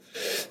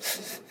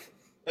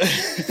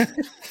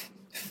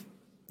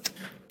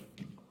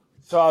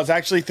So I was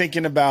actually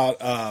thinking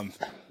about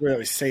where I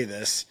always say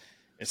this.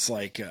 It's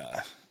like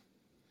I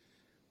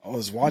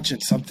was watching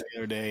something the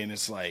other day, and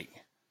it's like,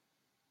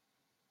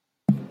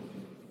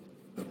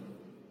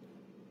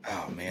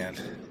 oh man,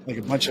 like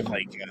a bunch of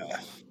like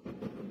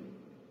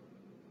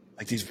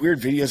these weird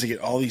videos that get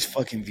all these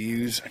fucking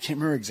views. I can't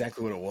remember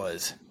exactly what it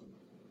was.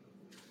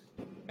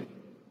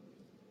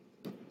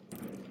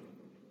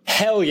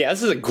 Hell yeah,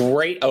 this is a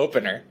great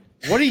opener.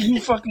 What do you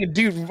fucking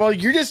do? Well,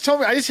 you just told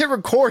me. I just hit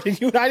record, and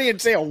you and I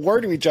didn't say a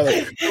word to each other.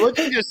 We're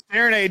looking, just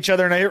staring at each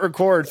other, and I hit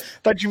record. I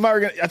thought you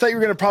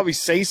were gonna probably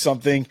say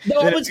something.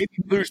 No, and then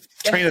lose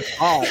train of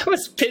thought. I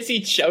was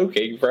pissy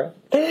choking, bro.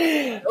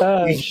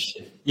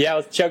 Shit. Yeah, I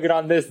was choking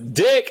on this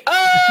dick.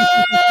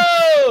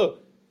 Oh!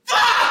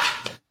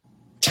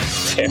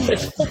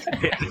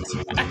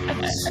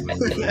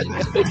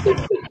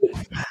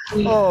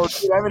 Oh,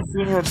 dude, I haven't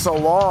seen you in so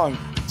long.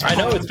 I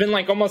know, it's been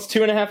like almost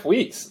 2.5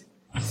 weeks.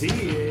 See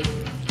it.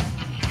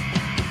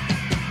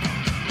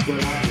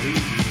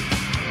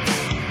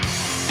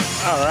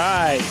 All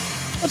right.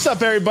 What's up,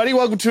 everybody?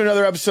 Welcome to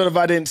another episode of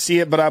I Didn't See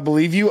It, But I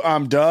Believe You.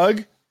 I'm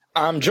Doug.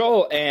 I'm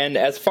Joel, and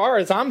as far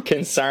as I'm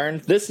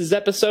concerned, this is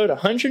episode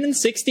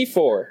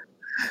 164.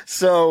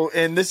 So,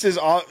 and this is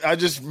all, I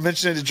just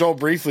mentioned it to Joel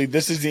briefly.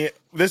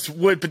 This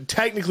would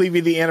technically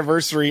be the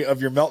anniversary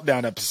of your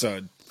Meltdown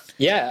episode.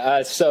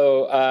 Yeah,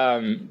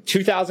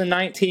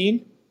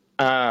 2019.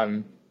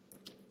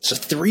 So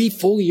 3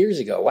 full years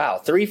ago. Wow,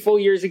 3 full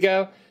years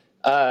ago.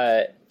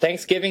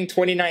 Thanksgiving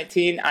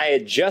 2019. I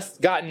had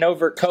just gotten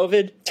over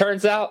COVID,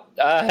 turns out,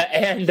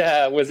 and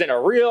was in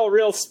a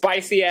real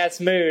spicy ass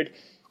mood.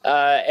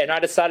 And I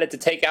decided to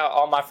take out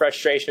all my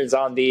frustrations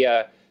on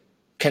the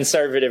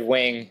conservative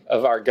wing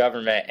of our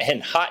government.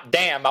 And hot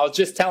damn, I was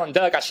just telling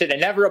Doug I should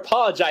have never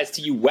apologized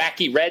to you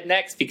wacky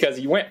rednecks because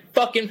you went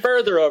fucking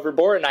further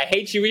overboard, and I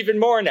hate you even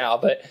more now.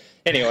 But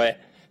anyway,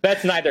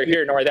 that's neither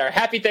here nor there.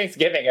 Happy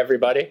Thanksgiving,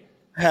 everybody.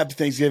 Happy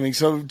Thanksgiving.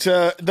 So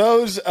to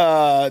those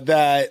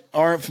that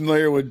aren't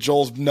familiar with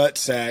Joel's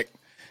nutsack,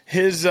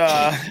 his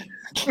so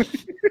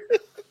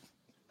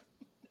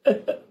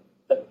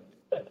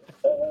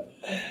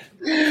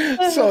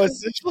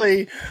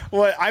essentially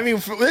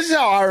this is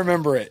how I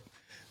remember it.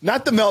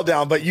 Not the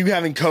meltdown, but you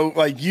having COVID,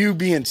 like you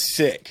being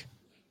sick.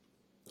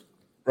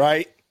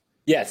 Right?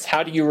 Yes,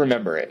 how do you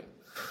remember it?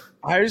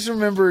 I just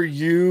remember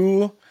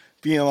you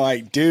being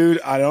like, dude,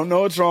 I don't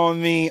know what's wrong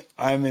with me.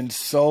 I'm in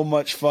so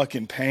much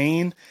fucking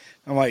pain.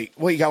 I'm like,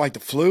 what, you got like the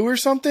flu or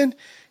something?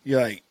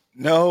 You're like,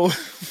 no, my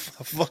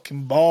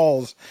fucking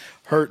balls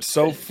hurt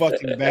so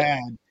fucking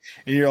bad.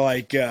 And you're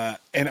like, and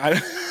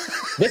I.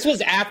 This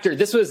was after I'd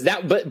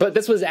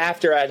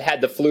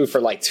had the flu for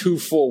like 2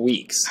 full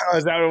weeks. Oh,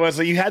 is that what it was?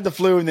 So you had the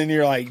flu, and then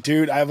you're like,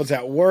 dude, I was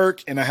at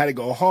work, and I had to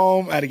go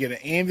home. I had to get an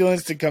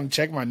ambulance to come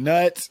check my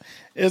nuts.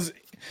 But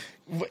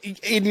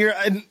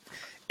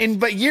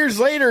years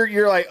later,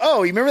 you're like,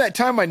 oh, you remember that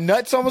time my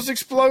nuts almost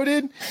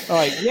exploded? I'm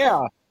like,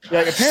 yeah.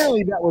 Like,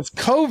 apparently that was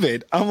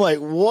COVID. I'm like,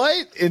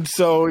 what? And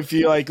so if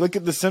you like look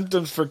at the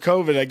symptoms for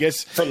COVID, I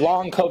guess for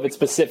long COVID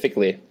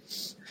specifically,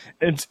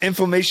 it's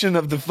inflammation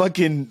of the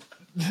fucking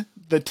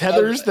the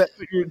tethers that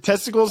your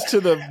testicles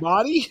to the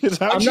body. Is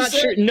that what I'm not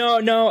sure.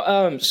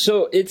 No.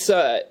 So it's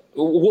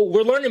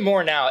we're learning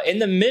more now. In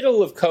the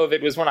middle of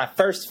COVID was when I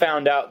first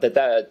found out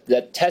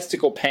that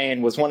testicle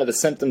pain was one of the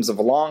symptoms of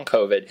long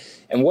COVID.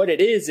 And what it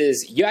is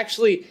you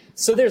actually,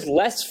 so there's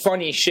less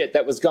funny shit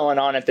that was going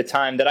on at the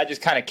time that I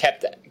just kind of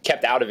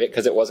kept out of it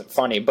because it wasn't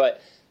funny.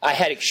 But I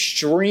had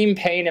extreme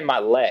pain in my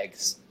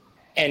legs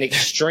and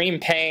extreme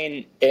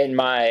pain in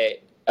my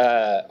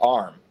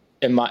arm,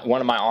 in one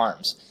of my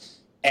arms.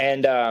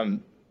 And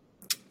and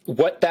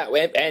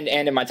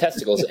in my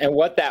testicles. And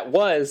what that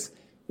was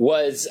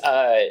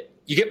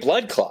you get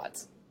blood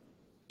clots.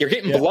 You're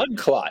getting blood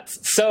clots.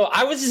 So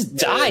I was just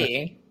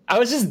dying.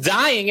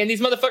 And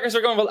these motherfuckers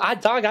are going, well,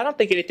 dog, I don't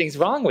think anything's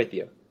wrong with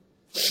you.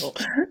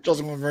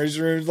 Joel's in one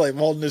room, like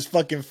holding his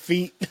fucking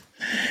feet.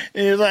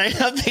 And he's like,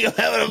 I think I'm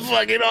having a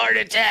fucking heart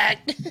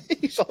attack.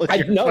 I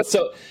know.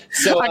 So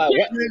I can't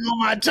even on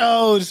my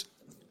toes.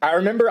 I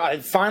remember I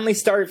finally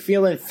started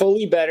feeling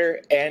fully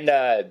better, and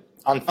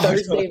on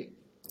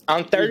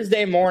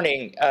Thursday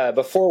morning,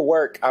 before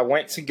work, I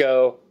worked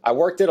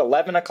at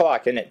 11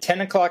 o'clock, and at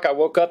 10 o'clock, I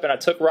woke up and I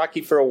took Rocky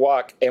for a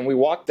walk, and we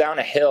walked down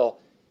a hill,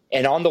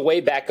 and on the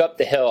way back up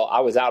the hill, I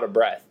was out of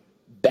breath.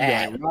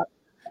 Bad. Yeah,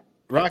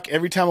 Rock,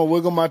 every time I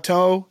wiggle my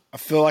toe, I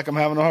feel like I'm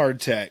having a heart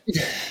attack.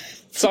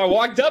 So I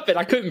walked up, and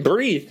I couldn't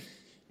breathe.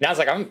 And I was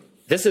like,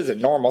 this isn't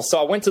normal. So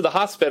I went to the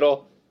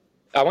hospital.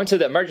 I went to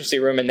the emergency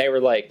room, and they were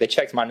like, they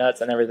checked my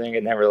nuts and everything,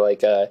 and they were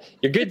like,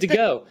 you're good to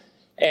go.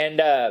 And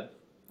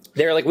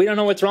they were like, we don't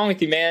know what's wrong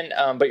with you, man,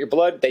 but your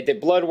blood, they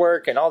did blood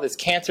work and all this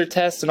cancer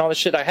tests and all this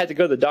shit. I had to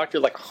go to the doctor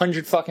like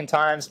 100 fucking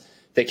times.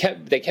 They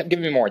kept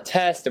giving me more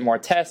tests and more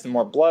tests and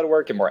more blood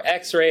work and more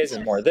x-rays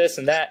and more this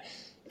and that.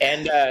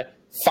 And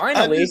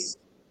finally...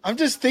 I'm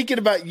just thinking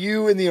about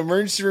you in the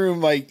emergency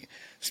room, like,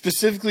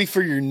 specifically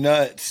for your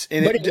nuts.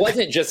 And But it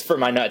wasn't just for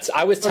my nuts.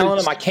 I was telling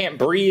him I can't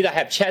breathe. I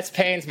have chest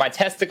pains. My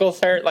testicles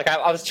hurt. Like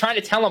I was trying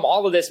to tell them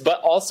all of this, but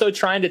also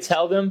trying to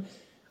tell them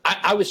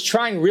I was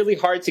trying really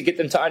hard to get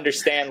them to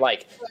understand,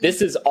 like,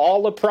 this is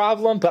all a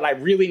problem, but I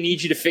really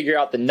need you to figure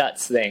out the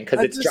nuts thing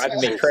because it's driving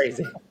me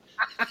crazy.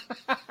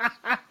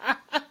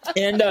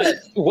 And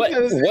what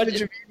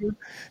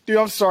dude,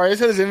 I'm sorry. I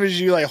just had this image of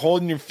you like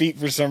holding your feet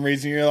for some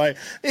reason. You're like,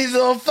 these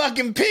little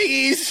fucking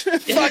piggies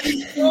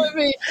fucking killing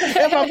me.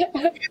 And my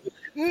fucking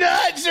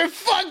nuts are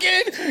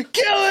fucking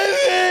killing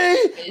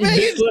me.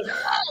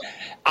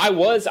 I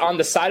was on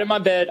the side of my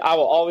bed. I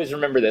will always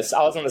remember this.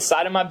 I was on the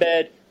side of my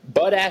bed,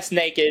 butt ass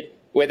naked,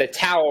 with a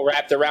towel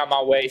wrapped around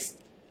my waist,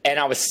 and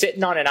I was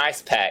sitting on an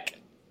ice pack.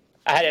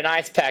 I had an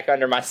ice pack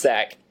under my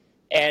sack,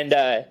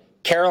 and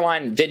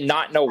Caroline did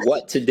not know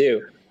what to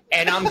do.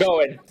 And I'm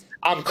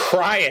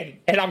crying,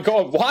 and I'm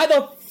going, why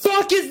the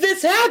fuck is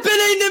this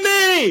happening to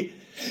me?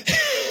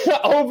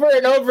 Over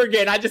and over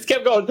again. I just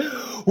kept going,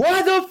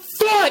 why the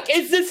fuck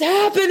is this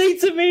happening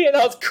to me? And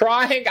I was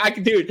crying.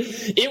 Dude,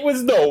 it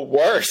was the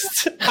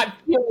worst.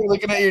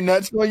 Looking at your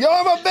nuts going, y'all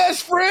are my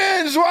best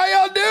friends. Why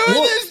y'all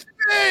doing this to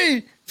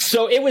me?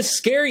 So it was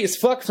scary as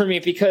fuck for me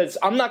because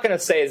I'm not going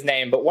to say his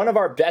name, but one of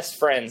our best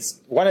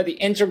friends, one of the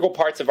integral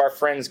parts of our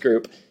friends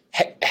group,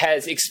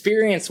 has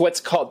experienced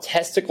what's called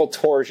testicle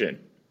torsion.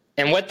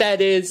 And what that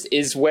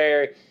is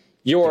where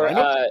your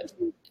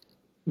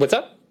what's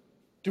up?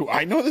 Do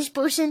I know this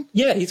person?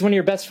 Yeah, he's one of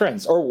your best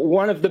friends, or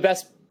one of the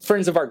best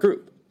friends of our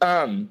group.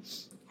 And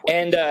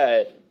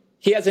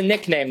he has a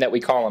nickname that we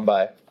call him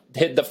by.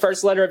 The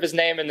first letter of his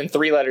name and then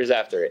 3 letters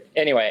after it.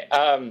 Anyway,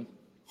 I'll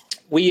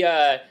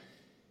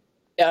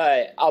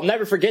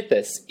never forget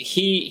this.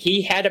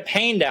 He had a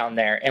pain down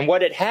there, and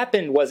what had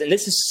happened was, and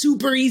this is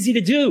super easy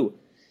to do,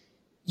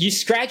 you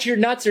scratch your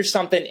nuts or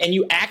something and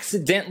you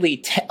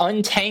accidentally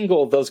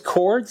untangle those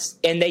cords,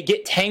 and they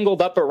get tangled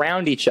up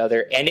around each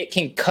other, and it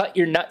can cut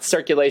your nut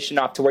circulation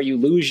off to where you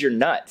lose your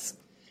nuts.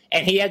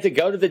 And he had to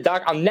go to the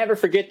doc. I'll never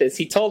forget this.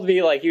 He told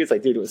me, like, he was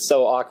like, dude, it was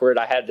so awkward.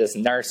 I had this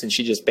nurse and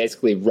she just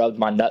basically rubbed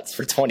my nuts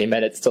for 20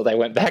 minutes till they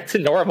went back to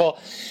normal.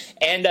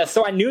 And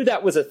so I knew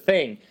that was a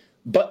thing.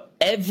 But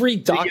every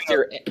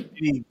doctor... Did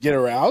he get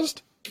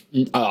aroused?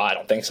 Oh, I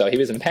don't think so. He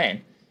was in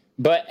pain.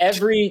 But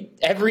every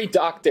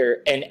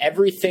doctor and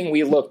everything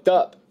we looked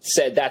up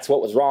said that's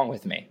what was wrong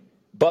with me.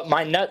 But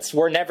my nuts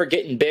were never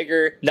getting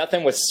bigger.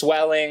 Nothing was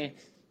swelling.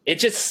 It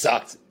just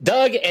sucked.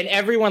 Doug and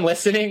everyone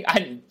listening,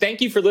 thank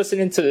you for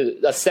listening to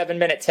a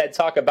 7-minute TED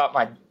Talk about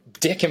my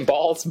dick and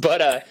balls.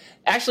 But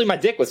actually, my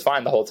dick was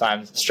fine the whole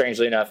time,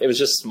 strangely enough. It was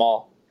just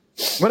small.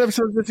 What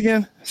episode is this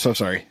again? So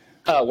sorry.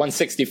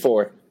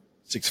 164.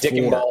 Dick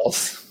and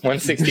balls.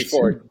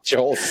 164.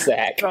 Joel's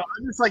sack. No,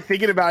 I'm just like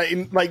thinking about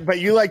it, but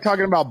you like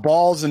talking about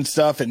balls and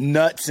stuff and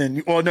nuts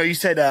and you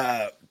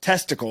said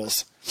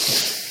testicles.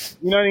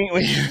 You know what I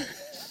mean?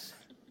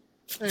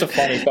 It's a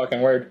funny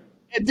fucking word,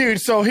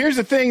 dude. So here's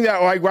the thing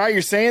that like while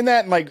you're saying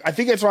that, and like I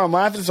think that's why I'm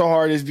laughing so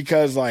hard is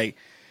because like,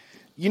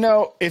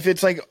 if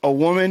it's like a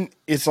woman,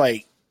 it's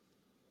like,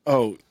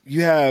 oh,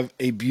 you have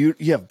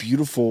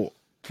beautiful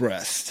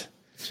breast.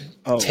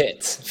 Oh.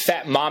 Tits,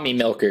 fat mommy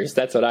milkers.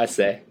 That's what I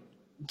say.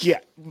 Yeah,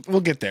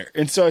 we'll get there.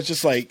 And so it's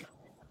just like,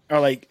 or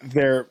like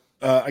their,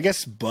 I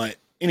guess, butt.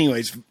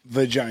 Anyways,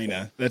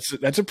 vagina.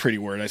 That's a pretty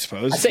word, I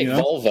suppose. I say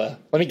vulva.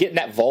 Let me get in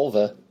that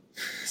vulva.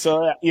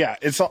 So yeah,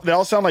 they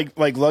all sound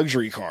like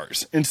luxury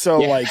cars, and so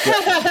like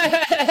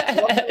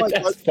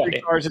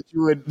luxury cars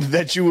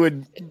that you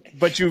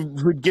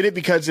would get it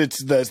because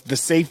it's the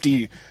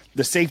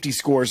safety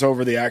scores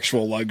over the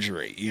actual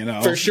luxury.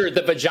 For sure,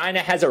 the vagina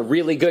has a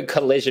really good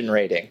collision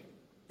rating.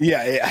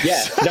 Yeah.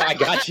 No, I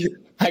got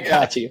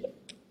you.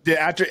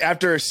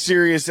 After a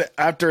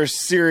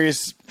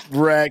serious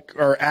wreck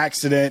or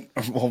accident,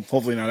 well,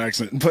 hopefully not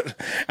accident, but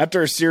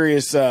after a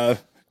serious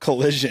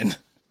collision,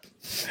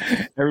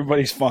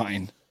 everybody's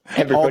fine.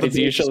 Everybody's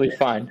usually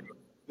fine,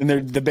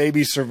 and the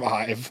babies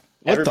survive.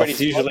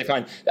 Everybody's usually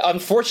fine.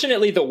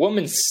 Unfortunately, the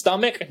woman's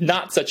stomach,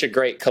 not such a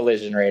great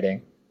collision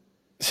rating.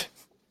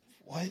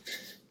 What?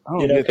 I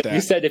don't get that.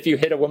 You said if you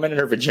hit a woman in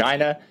her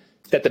vagina,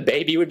 that the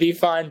baby would be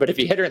fine, but if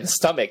you hit her in the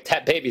stomach,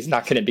 that baby's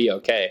not going to be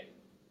okay.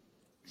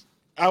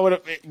 I would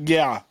have,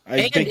 yeah.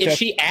 And if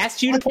she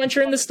asked you to punch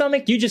her in the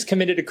stomach, you just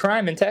committed a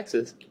crime in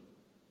Texas.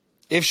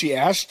 If she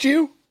asked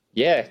you?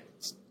 Yeah.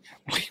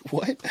 Wait,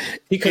 what?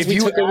 Because we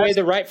took away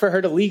the right for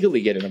her to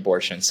legally get an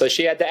abortion, so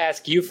she had to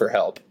ask you for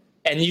help,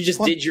 and you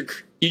just did your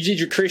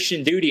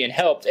Christian duty and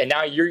helped, and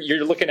now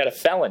you're looking at a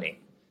felony.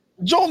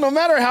 Joel, no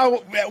matter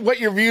what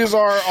your views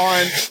are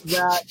on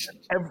that,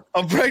 if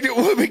a pregnant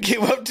woman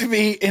came up to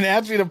me and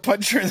asked me to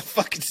punch her in the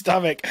fucking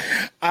stomach,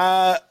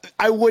 I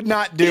would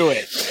not do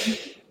it.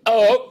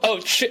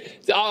 Oh,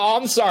 shit. Oh,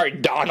 I'm sorry,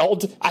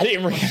 Donald. I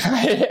didn't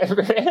realize.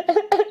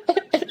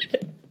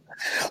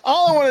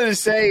 All I wanted to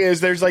say is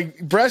there's like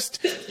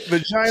breast,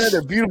 vagina,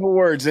 they're beautiful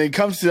words. And it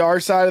comes to our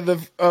side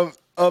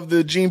of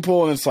the gene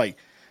pool, and it's like,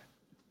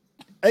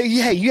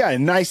 hey, you got a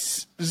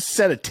nice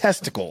set of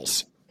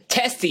testicles.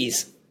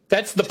 Testes.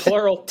 That's the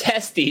plural.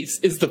 Testes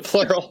is the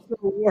plural.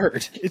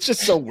 Word. It's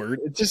just so weird.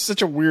 It's just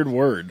such a weird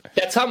word.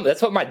 That's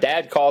what my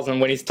dad calls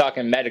them when he's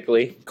talking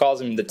medically. He calls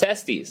them the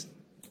testes.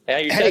 Yeah,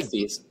 your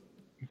testes.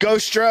 Go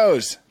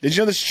Stros. Did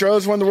you know the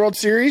Stros won the World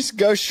Series?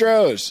 Go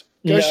Stros.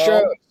 Go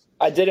Stros.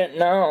 I didn't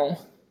know.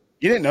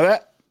 You didn't know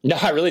that? No,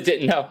 I really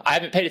didn't know. I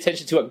haven't paid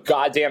attention to a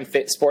goddamn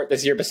fit sport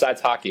this year besides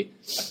hockey.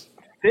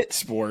 Fit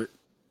sport?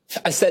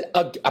 I said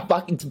a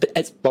fucking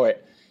fit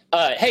sport.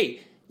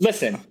 Hey,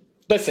 listen,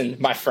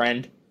 my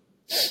friend.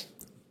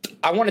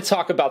 I want to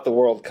talk about the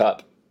World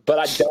Cup, but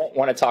I don't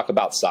want to talk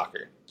about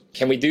soccer.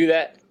 Can we do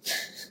that?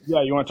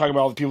 Yeah, you want to talk about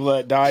all the people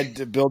that died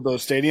to build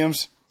those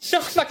stadiums? No,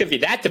 it's not going to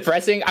be that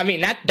depressing. I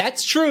mean,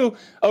 that's true.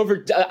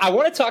 I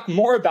want to talk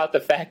more about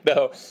the fact,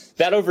 though,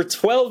 that over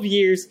 12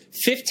 years,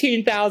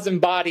 15,000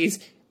 bodies,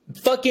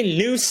 fucking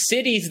new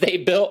cities they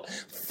built,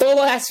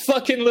 full-ass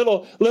fucking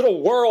little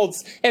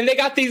worlds, and they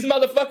got these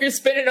motherfuckers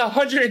spending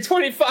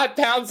 125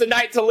 pounds a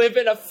night to live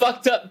in a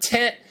fucked up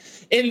tent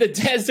in the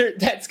desert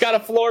that's got a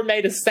floor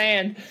made of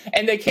sand,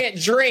 and they can't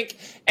drink,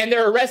 and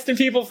they're arresting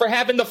people for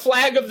having the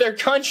flag of their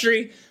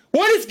country.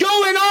 What is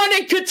going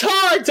on in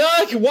Qatar,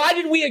 Doug? Why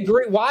did we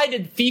agree? Why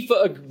did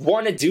FIFA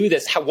want to do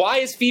this? Why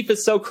is FIFA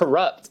so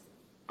corrupt?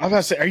 I was about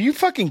to say, are you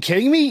fucking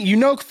kidding me? You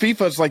know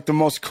FIFA is like the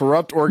most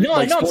corrupt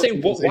organization. No, I'm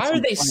saying, why are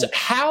they so,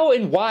 how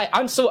and why?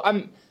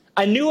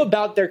 I knew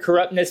about their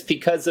corruptness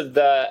because of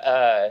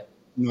the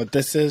you know what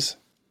this is?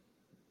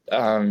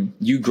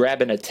 You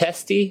grabbing a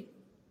testy?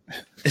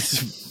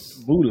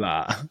 It's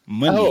moolah.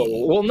 Money.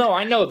 Oh, well, no,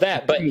 I know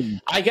that, but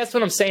I guess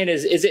what I'm saying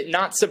is it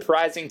not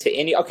surprising to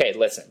any? Okay,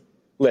 listen.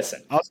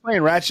 I was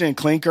playing Ratchet and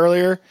Clank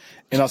earlier,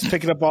 and I was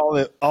picking up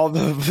all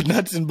the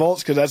nuts and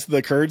bolts because that's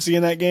the currency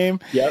in that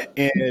game. Yep.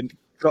 And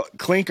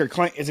Clink or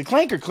Clank? Is it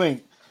Clank or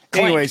Clink?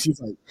 Clank. Anyways,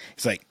 he's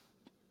like,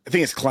 I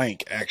think it's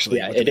Clank actually.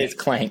 Yeah, it is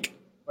Clank.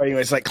 But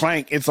anyway, it's like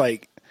Clank. It's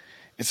like,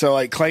 and so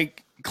like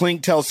Clink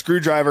tells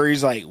Screwdriver,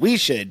 he's like, we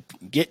should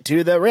get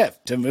to the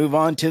rift to move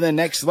on to the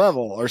next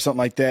level or something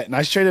like that. And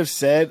I straight up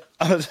said,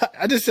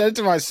 I just said it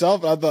to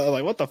myself. And I thought,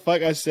 like, what the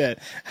fuck? I said,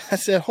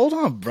 hold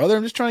on, brother.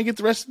 I'm just trying to get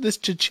the rest of this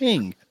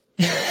cha-ching.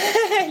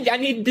 I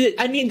need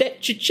that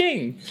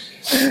cha-ching.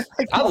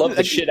 I love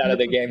the shit out of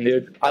the game,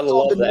 dude. I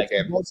love that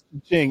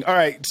game. All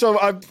right,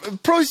 so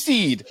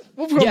proceed.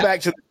 We'll go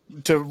back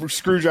to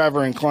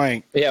Screwdriver and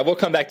Clank. Yeah, we'll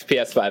come back to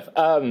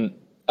PS5.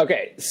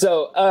 Okay,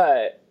 so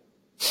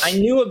I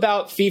knew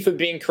about FIFA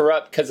being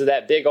corrupt because of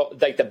that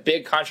the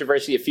big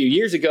controversy a few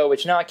years ago,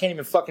 which now I can't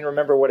even fucking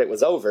remember what it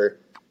was over.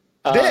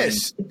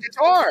 This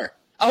guitar.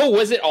 Oh,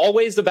 was it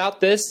always about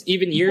this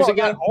even years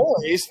ago? Not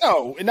always.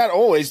 No, not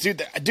always,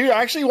 dude. Dude,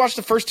 I actually watched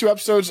the first 2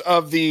 episodes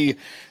of the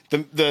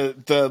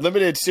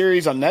limited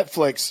series on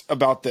Netflix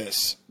about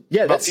this.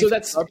 Yeah,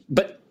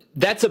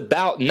 that's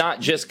about not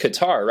just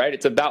Qatar, right?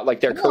 It's about like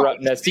their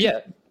corruptness.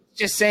 Yeah.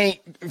 Just saying,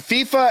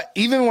 FIFA,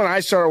 even when I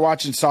started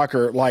watching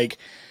soccer, like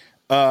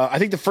I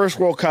think the first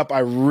World Cup I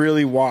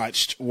really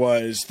watched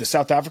was the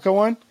South Africa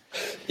one.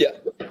 Yeah.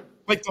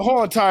 Like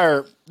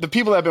the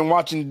people that have been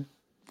watching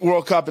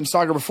World Cup and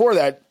soccer before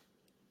that.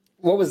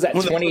 What was that?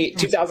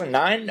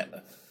 2009? I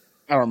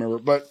don't remember,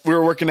 but we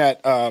were working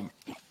at that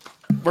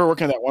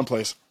one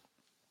place.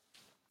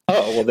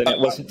 Oh, well then it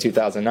wasn't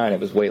 2009, it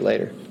was way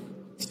later.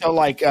 So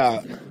like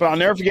but I'll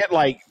never forget,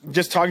 like,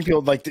 just talking to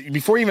people, like,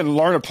 before you even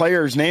learn a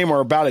player's name or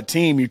about a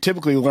team, you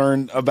typically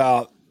learn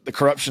about the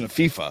corruption of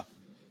FIFA.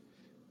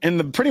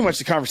 And pretty much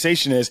the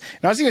conversation is,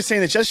 and I was even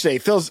saying this yesterday,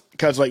 it feels,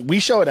 because like we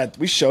showed it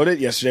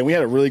yesterday. We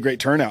had a really great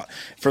turnout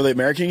for the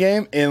American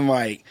game, and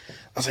like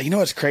I was like, you know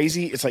what's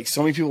crazy? It's like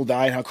so many people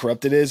died, how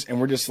corrupt it is,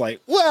 and we're just like,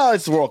 well,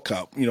 it's the World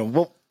Cup. You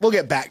know, we'll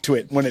get back to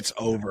it when it's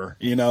over.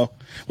 You know,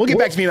 we'll get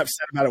back to being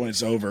upset about it when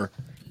it's over.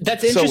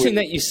 That's interesting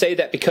that you say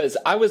that, because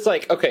I was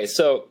like, okay,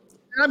 so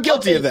and I'm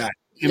guilty of that.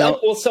 You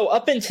know? Well, so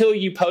up until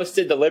you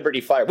posted the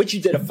Liberty Flyer, which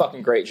you did a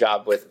fucking great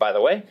job with, by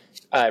the way.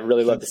 I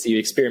really love to see you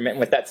experimenting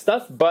with that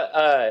stuff.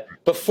 But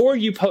before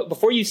you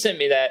sent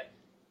me that,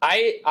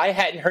 I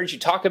hadn't heard you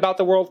talk about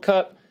the World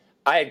Cup.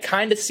 I had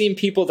kind of seen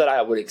people that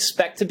I would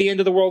expect to be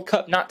into the World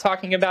Cup not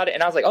talking about it.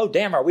 And I was like, oh,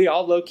 damn, are we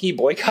all low-key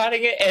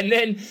boycotting it? And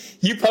then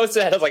you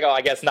posted that. I was like, oh,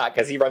 I guess not,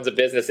 because he runs a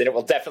business and it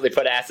will definitely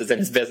put asses in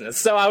his business.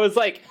 So I was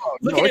like,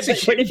 but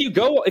if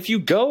you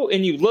go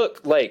and you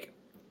look, like,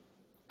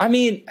 I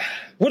mean,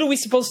 what are we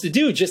supposed to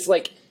do? Just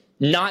like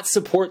not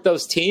support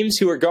those teams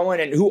who are going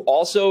and who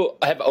also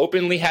have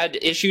openly had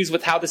issues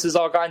with how this has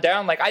all gone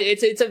down? Like,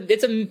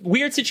 it's a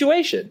weird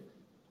situation.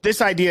 This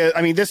idea,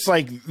 I mean, this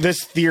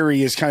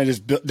theory is kind of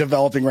just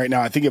developing right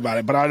now. I think about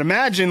it, but I'd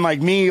imagine,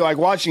 like, me, like,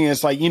 watching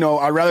this, like, you know,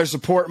 I'd rather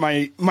support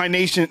my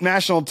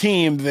national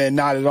team than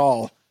not at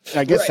all.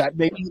 I guess that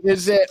maybe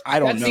is it. I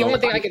don't know. That's the only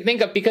thing I can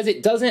think of, because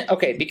it doesn't.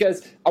 Okay,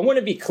 because I want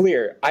to be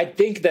clear. I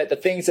think that the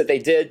things that they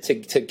did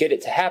to get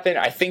it to happen,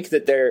 I think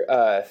that they're.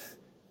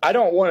 I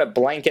don't want to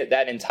blanket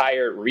that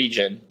entire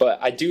region, but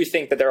I do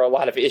think that there are a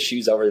lot of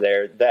issues over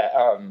there that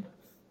are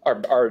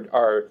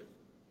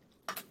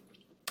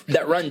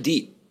that run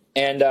deep.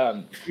 And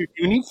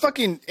when you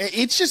fucking,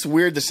 it's just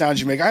weird the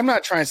sounds you make. I'm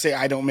not trying to say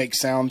I don't make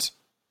sounds.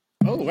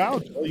 Oh wow!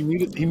 He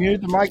muted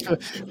the mic.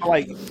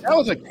 Like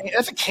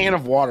that's a can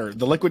of water,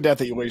 the liquid death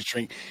that you always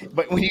drink.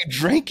 But when you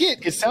drink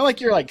it, it sounds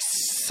like you're like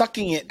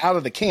sucking it out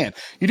of the can.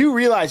 You do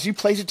realize you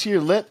place it to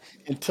your lip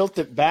and tilt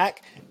it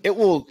back, it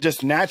will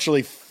just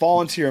naturally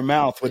fall into your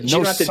mouth with You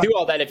don't have to do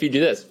all that if you do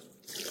this.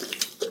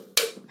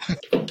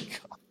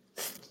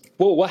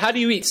 Well, how do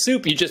you eat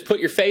soup? You just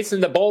put your face in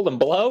the bowl and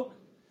blow?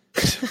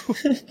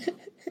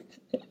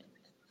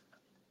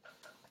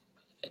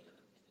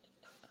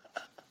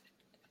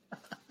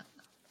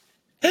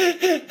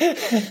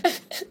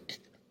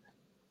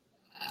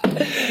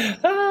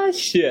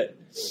 Shit.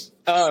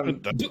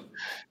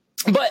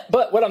 But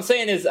what I'm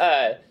saying is,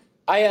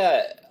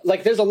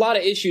 like, there's a lot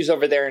of issues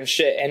over there and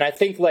shit, and I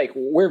think like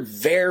we're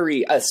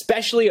very,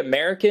 especially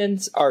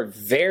Americans, are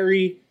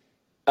very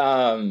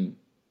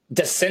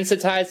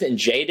desensitized and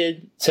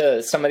jaded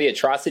to some of the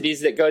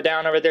atrocities that go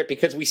down over there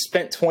because we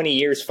spent 20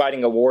 years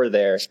fighting a war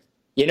there.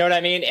 You know what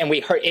I mean? And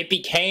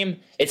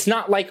it's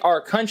not like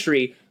our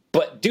country.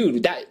 But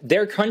dude,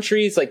 their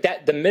countries like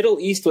that, the Middle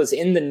East was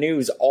in the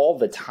news all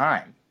the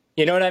time.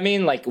 You know what I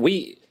mean? Like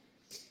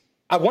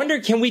I wonder,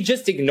 can we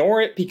just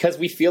ignore it because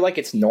we feel like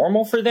it's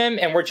normal for them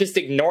and we're just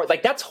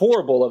like, that's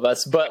horrible of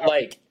us. But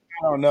like,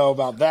 I don't know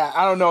about that.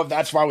 I don't know if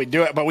that's why we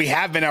do it, but we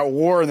have been at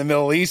war in the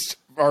Middle East,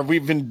 or we're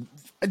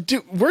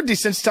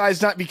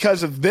desensitized not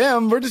because of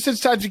them. We're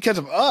desensitized because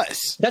of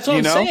us. That's what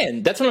I'm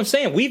saying. That's what I'm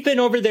saying. We've been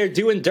over there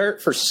doing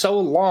dirt for so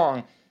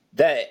long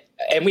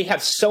and we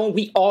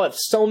all have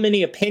so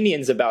many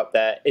opinions about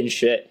that and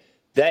shit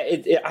that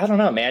I don't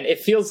know, man.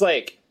 It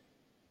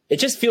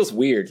just feels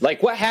weird.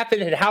 Like what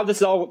happened and how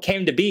this all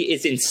came to be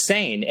is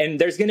insane. And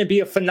there's going to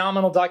be a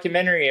phenomenal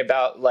documentary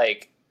about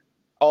like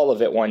all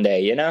of it one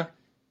day, you know?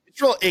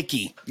 It's real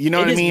icky. You know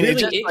what I mean?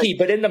 It's really icky,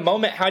 but in the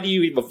moment, how do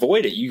you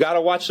avoid it? You got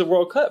to watch the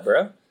World Cup,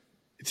 bro.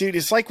 Dude,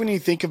 it's like when you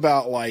think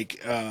about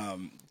like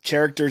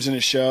characters in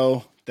a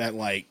show that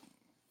like,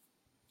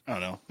 I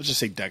don't know, let's just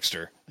say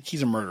Dexter. Like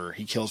he's a murderer.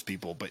 He kills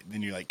people, but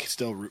then you like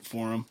still root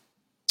for him.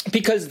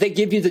 Because they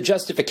give you the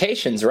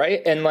justifications,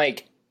 right? And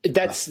like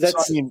that's So, I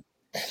mean,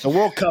 the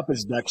World Cup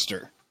is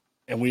Dexter.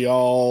 And we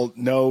all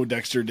know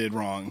Dexter did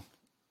wrong,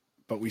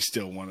 but we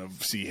still want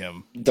to see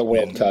him. The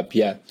World Cup,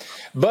 yeah.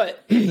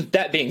 But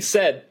that being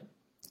said,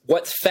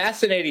 what's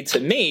fascinating to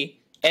me,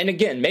 and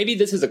again, maybe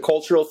this is a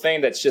cultural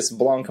thing that's just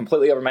blown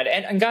completely over my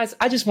head. And guys,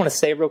 I just want to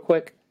say real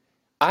quick,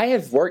 I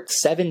have worked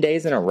 7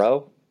 days in a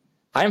row.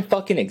 I'm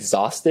fucking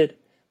exhausted,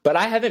 but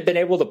I haven't been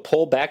able to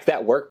pull back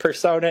that work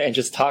persona and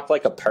just talk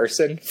like a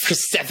person for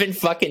 7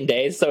 fucking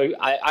days. So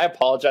I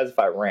apologize if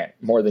I rant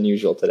more than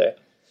usual today.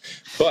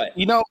 But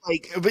you know,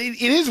 like, but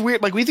it is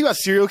weird. Like we think about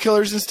serial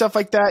killers and stuff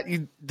like that.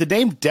 The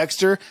name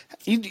Dexter,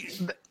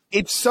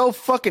 it's so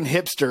fucking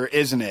hipster,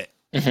 isn't it?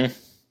 Mm-hmm.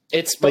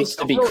 It's supposed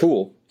to be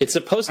cool. It's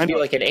supposed to be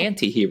like an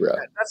anti-hero.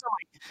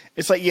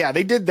 It's like, yeah,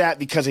 they did that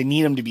because they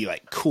need him to be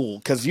like cool.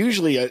 Because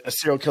usually a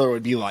serial killer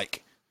would be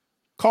like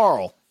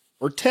Carl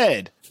or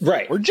Ted,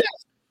 right, or Jeff,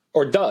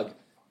 or Doug,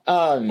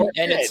 and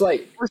Ted, it's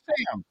like or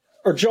Sam,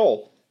 or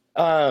Joel.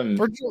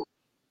 Or Joel.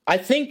 I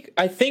think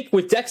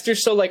with Dexter,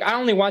 so like I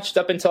only watched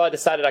up until I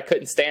decided I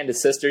couldn't stand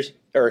his sisters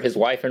or his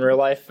wife in real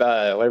life.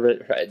 Whatever,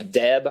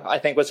 Deb, I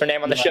think was her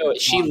name on the show.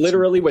 She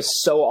literally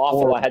was so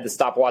awful I had to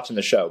stop watching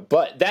the show.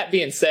 But that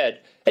being said,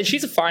 and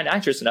she's a fine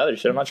actress and other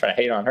shit. I'm not trying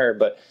to hate on her,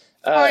 but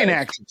fine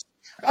actress,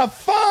 a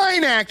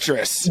fine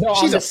actress. No,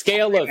 she's on the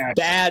scale of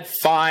bad,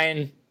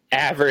 fine,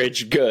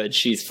 average, good,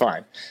 she's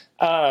fine.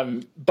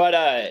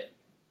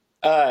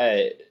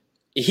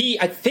 He,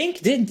 I think,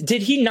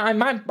 did he not?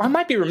 I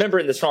might be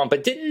remembering this wrong,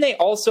 but didn't they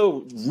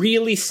also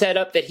really set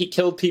up that he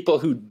killed people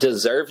who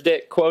deserved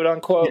it, quote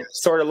unquote, yes,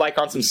 sort of like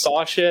on some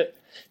Saw shit?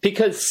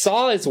 Because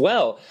Saw as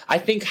well, I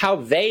think how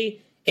they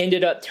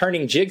ended up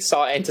turning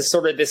Jigsaw into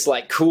sort of this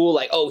like cool,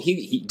 like, oh,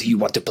 he do you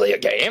want to play a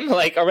game?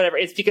 Like, or whatever.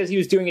 It's because he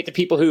was doing it to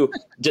people who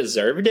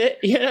deserved it,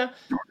 you know?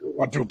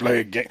 Want to play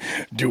a game?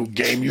 Do a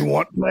game you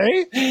want to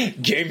play?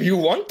 Game you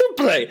want to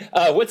play.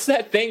 What's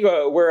that thing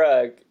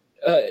where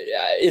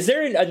is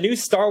there a new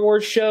Star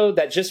Wars show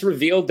that just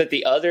revealed that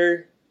the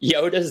other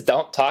Yodas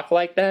don't talk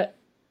like that?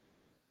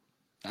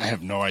 I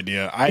have no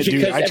idea.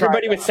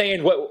 Everybody was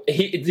saying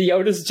the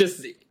Yoda's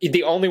just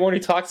the only one who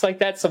talks like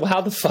that. So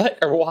how the fuck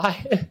or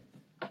why?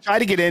 I tried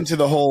to get into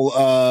the whole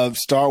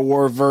Star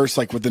Wars verse,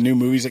 like with the new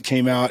movies that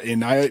came out,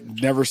 and I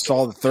never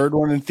saw the third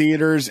one in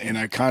theaters. And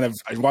I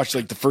watched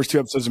like the first 2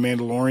 episodes of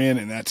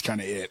Mandalorian, and that's kind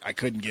of it. I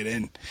couldn't get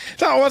in.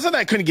 No, it wasn't that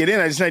I couldn't get in.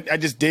 I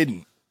just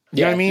didn't.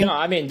 You know what I mean? No,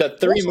 I mean the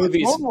 3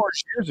 movies. Clone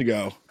Wars years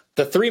ago.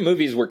 The 3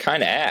 movies were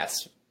kind of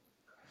ass.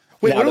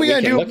 Wait, what are we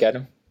gonna do? Look at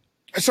them.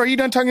 So are you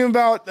done talking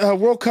about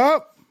World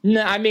Cup?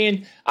 No, I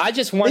mean I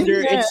just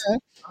wonder. Yeah.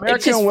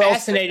 It's just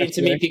fascinating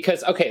to me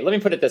because, okay, let me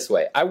put it this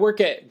way. I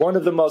work at one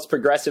of the most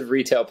progressive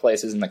retail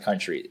places in the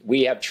country.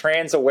 We have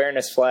trans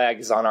awareness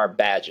flags on our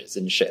badges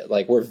and shit.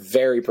 Like, we're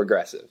very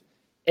progressive.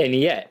 And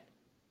yet,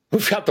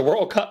 we've got the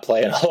World Cup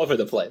playing all over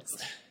the place.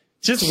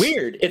 Just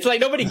weird. It's like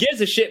nobody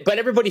gives a shit, but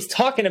everybody's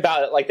talking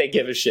about it like they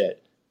give a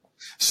shit.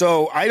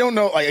 So I don't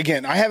know. Like,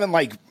 again, I haven't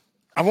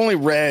I've only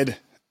read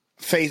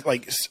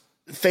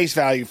face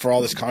value for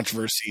all this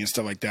controversy and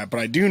stuff like that, but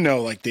I do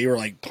know like they were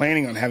like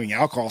planning on having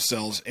alcohol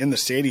sales in the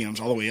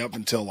stadiums all the way up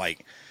until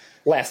like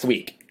last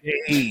week.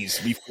 Days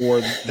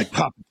before the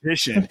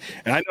competition.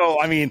 And I know,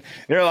 I mean,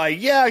 they're like,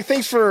 yeah,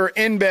 thanks for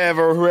InBev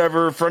or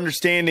whoever for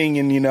understanding.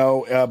 And,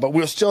 but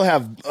we'll still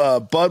have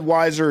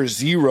Budweiser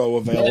Zero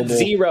available. Bud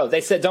Zero. They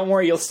said, don't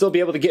worry, you'll still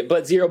be able to get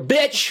Bud Zero.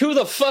 Bitch, who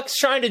the fuck's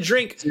trying to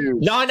drink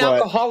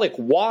non-alcoholic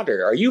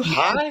water? Are you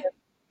high?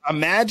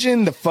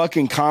 Imagine the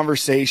fucking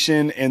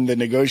conversation and the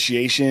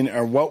negotiation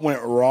or what went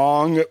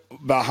wrong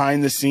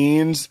behind the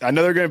scenes. I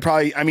know they're going to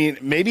probably, I mean,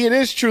 maybe it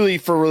is truly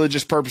for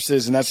religious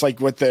purposes. And that's like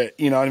what the,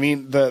 you know what I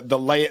mean? The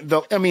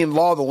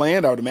law of the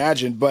land, I would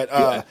imagine. But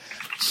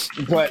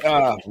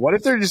what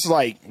if they're just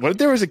like, what if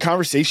there was a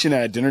conversation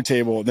at a dinner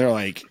table and they're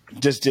like,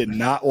 just did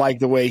not like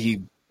the way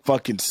he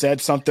fucking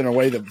said something or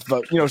way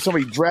that,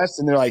 somebody dressed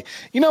and they're like,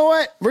 you know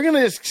what? We're going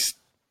to just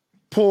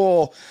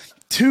pull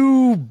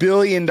 $2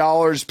 billion,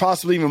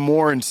 possibly even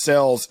more in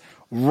sales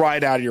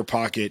right out of your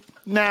pocket.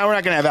 Nah, we're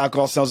not going to have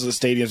alcohol sales at the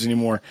stadiums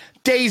anymore.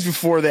 Days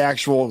before the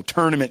actual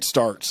tournament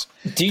starts.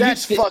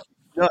 That's fucking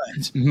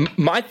nuts.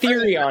 My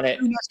theory on it.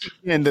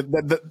 And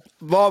the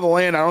law of the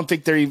land, I don't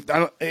think they're even,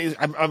 I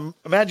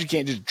imagine you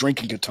can't just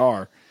drink in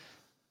Qatar.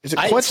 Is it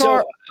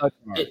Qatar?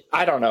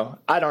 I don't know.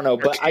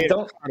 But I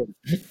don't,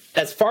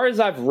 as far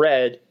as I've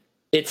read,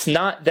 it's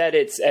not that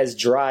it's as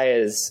dry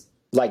as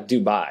like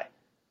Dubai.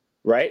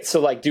 Right? So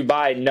like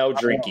Dubai, no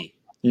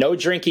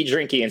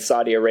drinky in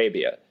Saudi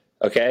Arabia.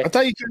 Okay. I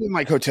thought you could in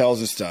like hotels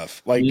and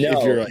stuff. Like no,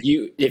 if you're like,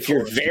 if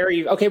you're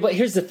very okay, but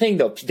here's the thing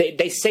though.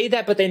 They say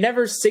that, but they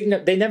never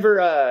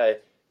specify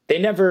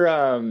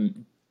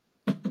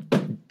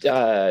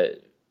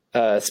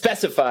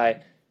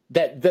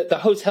that the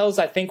hotels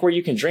I think where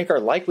you can drink are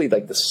likely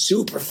like the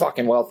super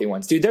fucking wealthy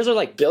ones. Dude, those are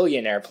like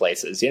billionaire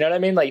places. You know what I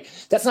mean? Like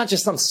that's not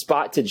just some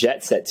spot to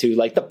jet set to.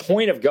 Like the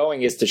point of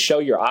going is to show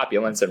your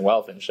opulence and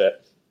wealth and shit.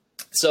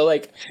 So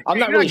like, I'm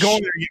not really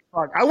going there.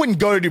 I wouldn't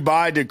go to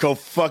Dubai to go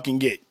fucking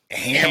get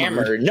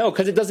hammered. No,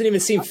 because it doesn't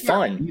even seem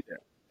fun.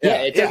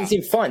 Yeah, it doesn't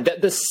seem fun.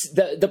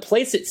 The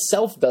place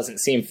itself doesn't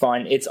seem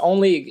fun. It's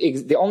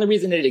the only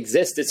reason it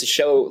exists is to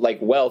show like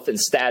wealth and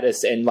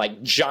status and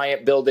like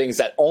giant buildings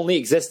that only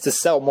exist to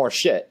sell more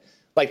shit.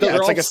 Like those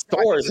are all like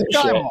stores and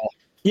shit.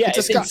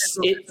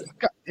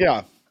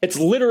 Yeah, it's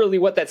literally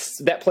what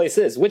that place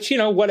is. Which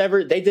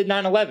whatever they did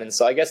 9/11,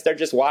 so I guess they're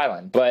just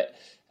wilding. But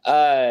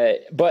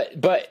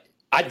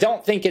I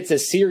don't think it's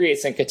as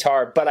serious in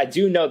Qatar, but I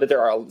do know that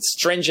there are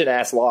stringent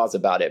ass laws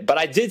about it. But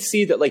I did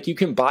see that like you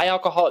can buy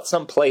alcohol at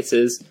some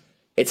places.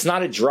 It's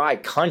not a dry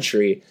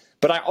country,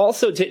 but I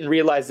also didn't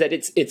realize that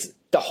it's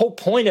the whole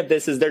point of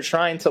this is they're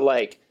trying to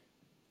like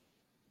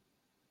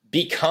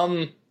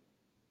become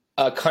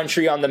a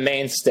country on the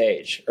main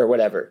stage or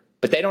whatever,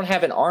 but they don't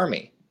have an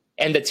army.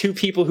 And the two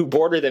people who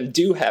border them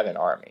do have an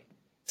army.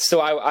 So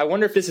I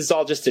wonder if this is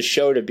all just a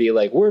show to be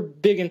like, we're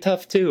big and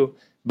tough too.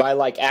 By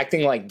like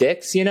acting like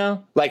dicks,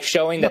 like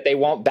showing that they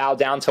won't bow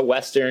down to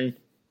Western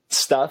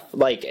stuff,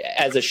 like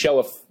as a show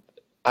of,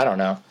 I don't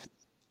know.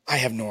 I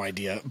have no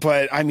idea,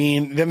 but I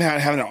mean, them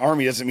having an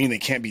army doesn't mean they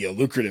can't be a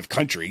lucrative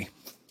country.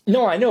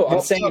 No, I know.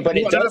 I'm saying, but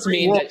it does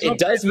mean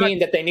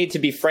that they need to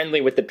be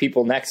friendly with the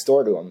people next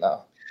door to them,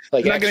 though.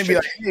 Like, they're not going to be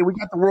like, hey, we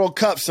got the World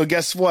Cup, so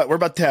guess what? We're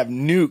about to have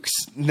nukes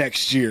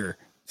next year.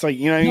 It's like,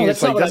 what I mean?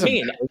 That's not what I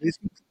mean.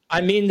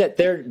 I mean that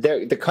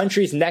the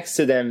countries next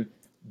to them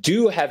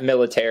do have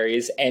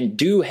militaries and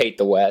do hate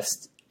the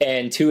West,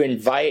 and to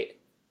invite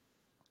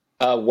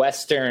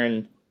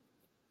Western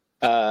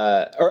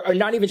or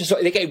not even just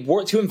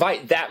to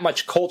invite that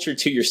much culture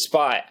to your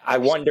spot. I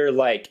wonder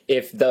like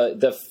if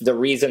the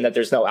reason that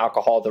there's no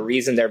alcohol, the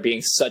reason they're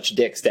being such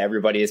dicks to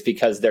everybody is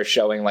because they're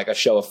showing like a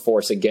show of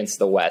force against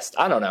the West.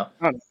 I don't know.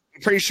 I'm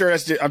pretty sure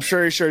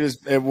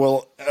it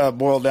will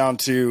boil down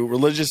to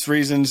religious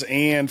reasons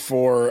and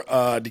for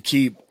to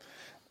keep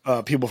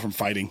people from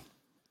fighting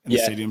in the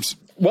stadiums.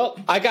 Well,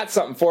 I got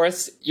something for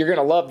us. You're going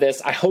to love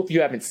this. I hope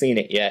you haven't seen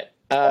it yet.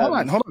 Hold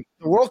on.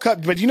 The World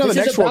Cup, but the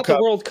next World Cup.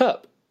 The World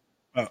Cup.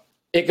 Oh.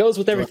 It goes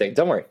with everything.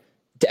 Don't worry.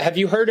 Have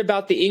you heard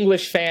about the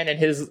English fan and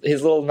his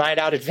little night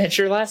out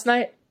adventure last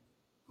night?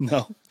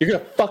 No. You're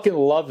going to fucking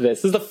love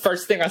this. This is the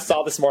first thing I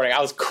saw this morning. I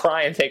was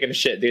crying taking a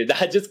shit, dude.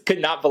 I just could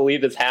not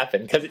believe this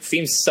happened because it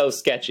seems so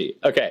sketchy.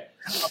 Okay.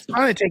 I was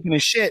crying taking a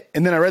shit,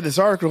 and then I read this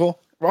article,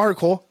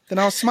 then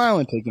I was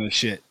smiling taking a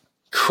shit.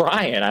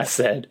 Crying, I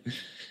said.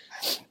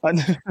 I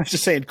was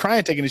just saying,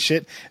 crying taking a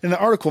shit, and the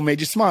article made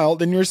you smile,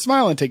 then you were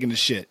smiling taking a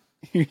shit.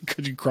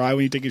 Could you cry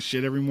when you take a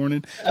shit every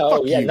morning? Oh,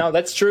 Fuck yeah, you. no,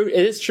 that's true.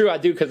 It is true. I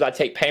do because I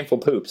take painful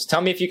poops. Tell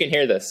me if you can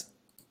hear this.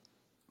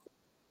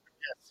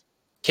 Yes.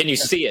 Can you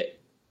see it?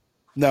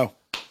 No.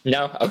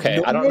 No? Okay.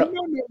 No, I don't know.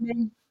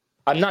 No.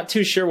 I'm not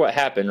too sure what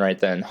happened right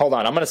then. Hold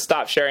on. I'm going to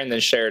stop sharing, then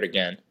share it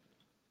again.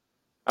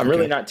 I'm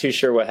really not too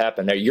sure what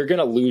happened there. You're going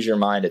to lose your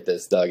mind at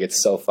this, Doug.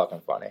 It's so fucking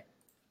funny.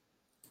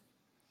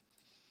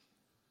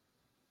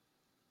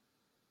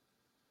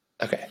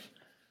 Okay.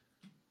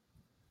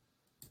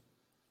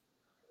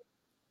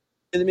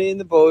 Me and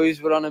the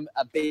boys were on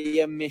a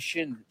beer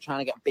mission, trying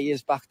to get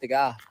beers back to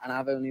Gaff, and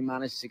I've only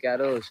managed to get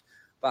us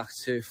back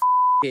to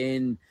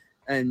fucking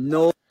a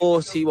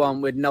naughty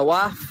one with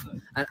Nawaf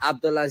and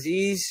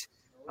Abdulaziz,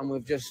 and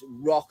we've just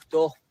rocked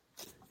up,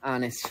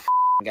 and it's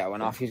going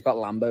off. He's got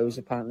Lambos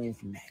apparently.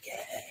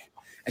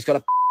 It's got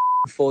a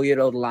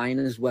 4-year-old line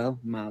as well.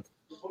 Mad.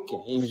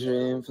 Games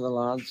room for the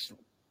lads.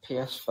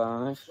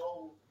 PS5.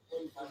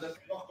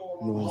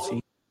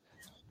 Naughty.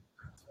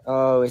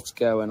 Oh, it's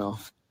going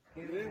off.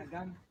 What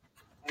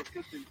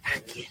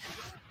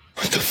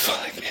the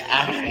fuck?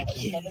 I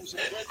get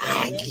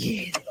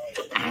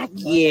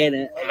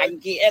it. I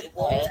get it.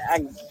 What's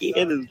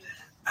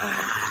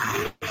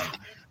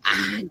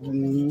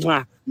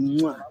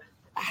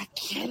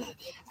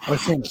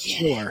in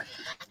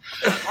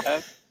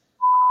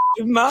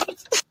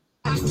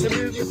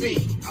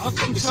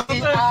the store?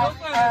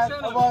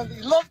 Mad.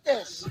 Love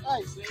this.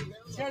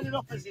 Turn it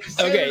up as it.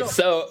 Okay,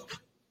 so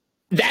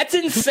that's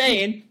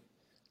insane.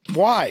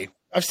 Why?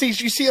 You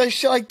see like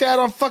shit like that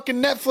on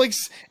fucking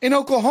Netflix in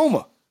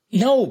Oklahoma.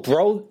 No,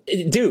 bro.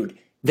 Dude,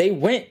 they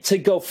went to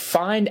go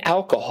find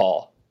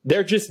alcohol.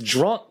 They're just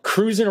drunk,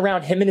 cruising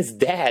around, him and his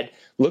dad,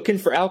 looking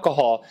for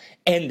alcohol.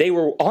 And they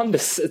were on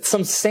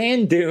some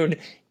sand dune,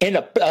 and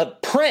a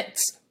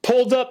prince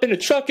pulled up in a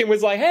truck and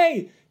was like,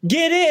 hey,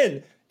 get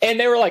in. And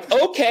they were like,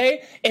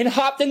 okay, and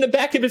hopped in the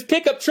back of his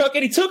pickup truck,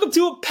 and he took him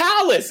to a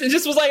palace and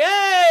just was like,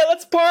 hey,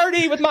 let's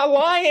party with my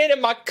lion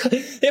and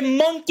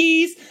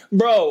monkeys.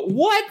 Bro,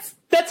 what?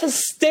 That's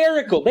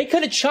hysterical. They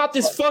could have chopped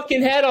his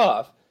fucking head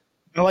off.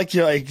 You're like,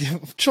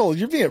 Joel,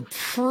 you're being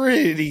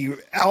pretty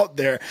out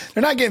there.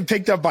 They're not getting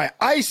picked up by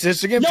ISIS.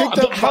 They're getting picked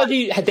up how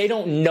by... they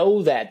don't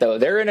know that, though.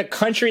 They're in a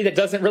country that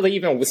doesn't really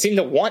even seem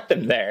to want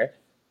them there.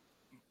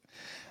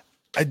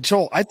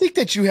 Joel, I think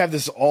that you have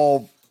this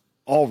all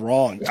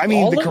wrong. I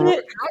mean,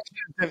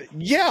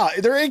 yeah,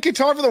 they're in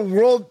Qatar for the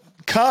World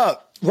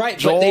Cup. Right,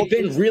 Joel, but they've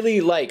been really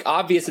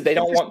obvious that they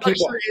don't want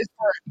people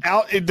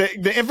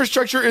the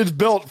infrastructure is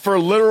built for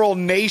literal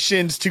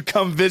nations to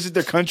come visit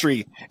their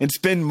country and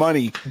spend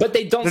money. But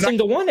they don't seem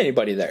to want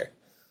anybody there.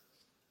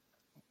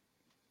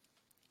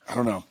 I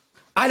don't know.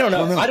 I don't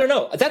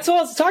know. That's all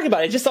I was talking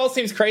about. It just all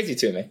seems crazy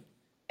to me.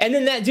 And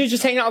then that dude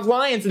just hanging out with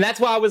lions, and that's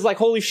why I was like,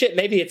 holy shit,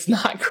 maybe it's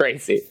not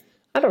crazy.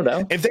 I don't know.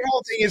 If their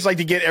whole thing is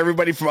to get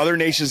everybody from other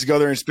nations to go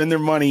there and spend their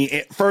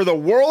money for the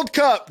World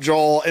Cup,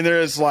 Joel, and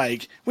they're just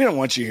like, we don't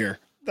want you here.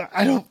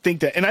 I don't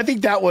think that. And I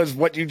think that was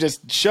what you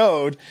just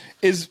showed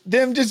is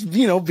them just,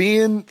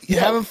 having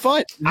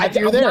fun.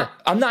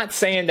 I'm not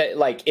saying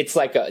that it's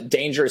like a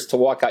dangerous to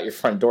walk out your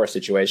front door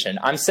situation.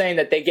 I'm saying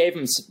that they gave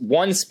them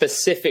one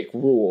specific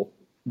rule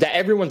that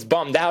everyone's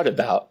bummed out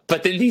about.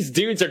 But then these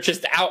dudes are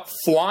just out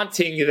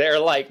flaunting their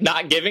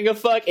not giving a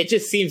fuck. It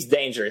just seems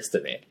dangerous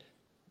to me.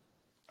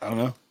 I don't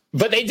know.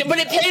 But it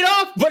paid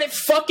off. But it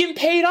fucking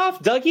paid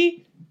off,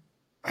 Dougie.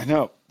 I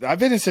know. I've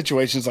been in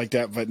situations like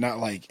that, but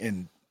not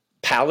in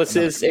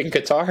palaces in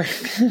Qatar.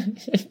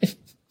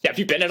 Have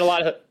you been in a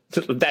lot of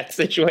that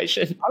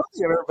situation? I don't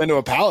think I've ever been to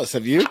a palace.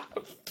 Have you?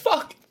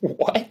 Fuck.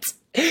 What?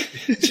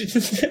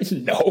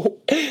 No.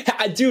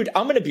 Dude,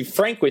 I'm going to be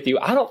frank with you.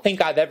 I don't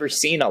think I've ever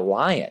seen a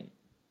lion.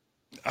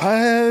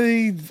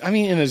 I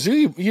mean, in a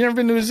zoo. You never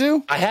been to a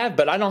zoo? I have,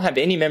 but I don't have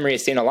any memory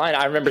of seeing a lion.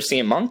 I remember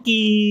seeing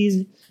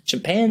monkeys,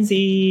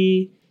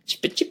 chimpanzee,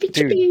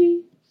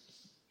 chippy.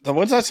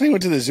 When's the last time you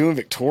went to the zoo in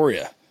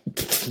Victoria?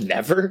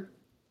 Never.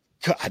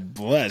 God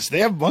bless. They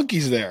have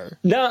monkeys there.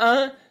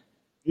 Nuh-uh.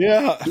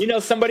 Yeah.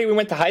 Somebody we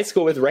went to high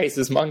school with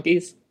raises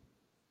monkeys.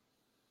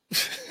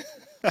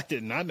 I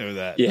did not know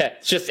that. Yeah,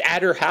 it's just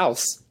at her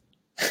house.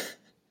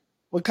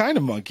 What kind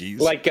of monkeys?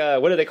 What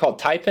are they called?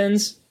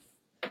 Taipans?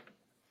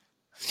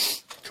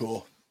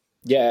 Cool.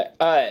 Yeah.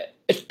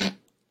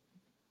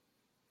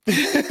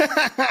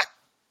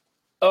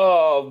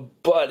 Oh,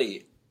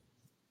 buddy.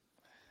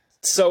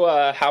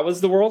 So, how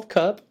was the World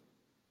Cup?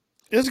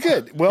 It was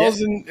good. Wells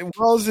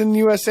in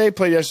USA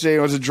played yesterday.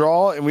 It was a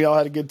draw, and we all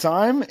had a good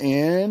time.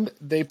 And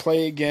they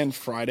play again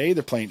Friday.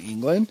 They're playing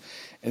England.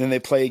 And then they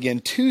play again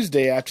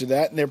Tuesday after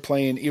that, and they're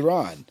playing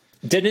Iran.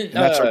 Didn't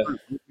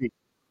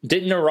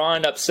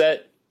Iran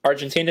upset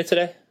Argentina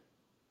today?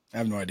 I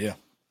have no idea.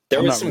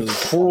 There was some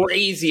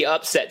crazy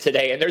upset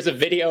today, and there's a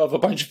video of a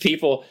bunch of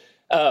people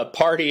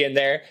partying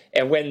there.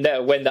 And when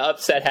the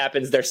upset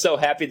happens, they're so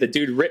happy the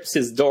dude rips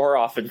his door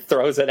off and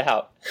throws it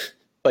out.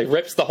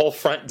 Rips the whole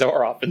front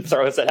door off and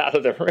throws it out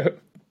of the room.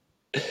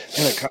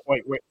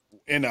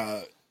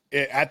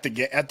 At the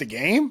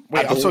game?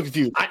 Wait, I'm so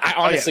confused. I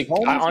honestly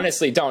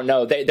don't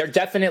know. They're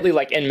definitely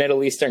in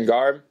Middle Eastern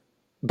garb,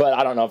 but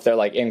I don't know if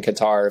they're in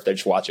Qatar or if they're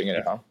just watching it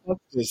at home. What's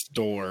this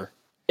door?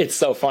 It's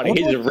so funny.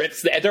 He just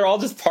rips. They're all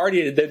just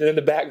partying, and then in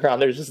the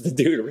background, there's just the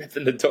dude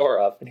ripping the door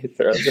off, and he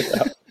throws it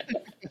out.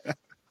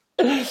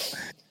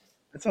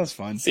 That sounds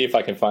fun. See if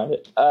I can find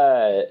it,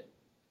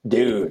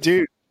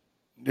 dude.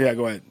 Yeah,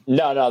 go ahead.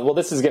 No. Well,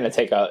 this is going to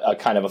take a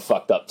kind of a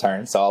fucked up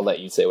turn, so I'll let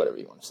you say whatever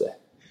you want to say.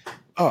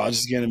 Oh, I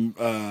was just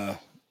gonna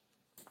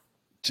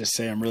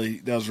say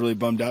that was really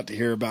bummed out to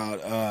hear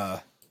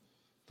about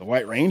the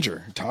White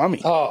Ranger,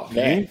 Tommy. Oh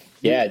man,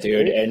 yeah,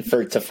 dude. And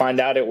to find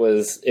out it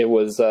was him.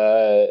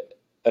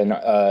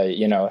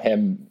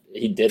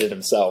 He did it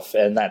himself,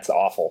 and that's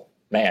awful,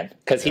 man.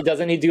 Because he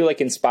do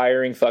like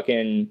inspiring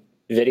fucking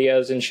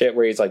videos and shit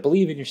where he's like,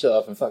 believe in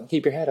yourself and fucking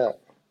keep your head up.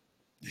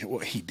 Well,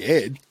 he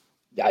did.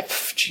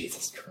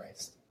 Jesus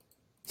Christ,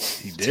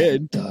 he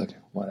did. Doug,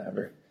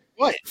 whatever.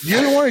 What?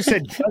 You're the one who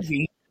said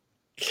Dougie.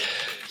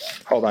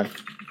 Hold on.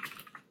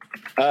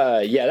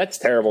 Yeah, that's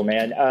terrible,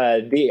 man.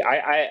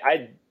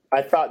 I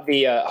thought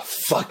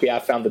fuck yeah, I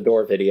found the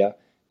door video.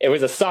 It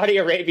was a Saudi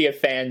Arabia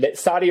fan that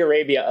Saudi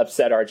Arabia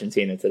upset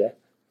Argentina today.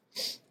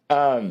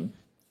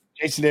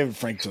 Jason David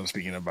Franco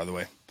speaking of, by the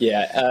way.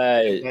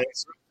 Yeah.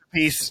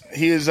 Peace.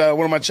 He is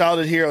one of my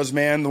childhood heroes,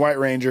 man, the White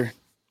Ranger.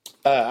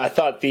 I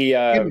thought the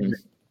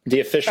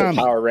official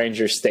Power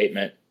Rangers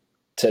statement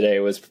today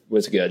was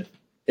good.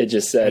 It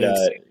just said,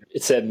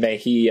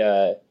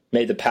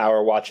 may the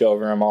power watch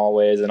over him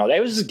always, and all that.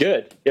 It was just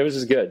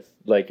good.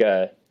 Like,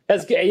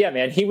 that's good. Yeah,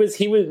 man. He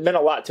meant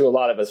a lot to a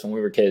lot of us when we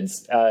were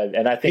kids.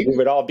 And I think we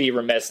would all be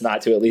remiss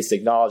not to at least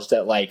acknowledge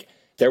that, like,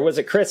 there was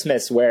a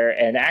Christmas where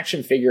an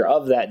action figure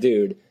of that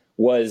dude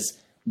was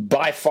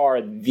by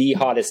far the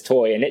hottest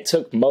toy. And it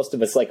took most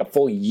of us like a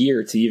full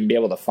year to even be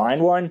able to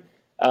find one.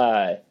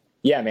 Yeah,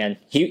 man.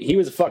 He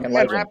was a fucking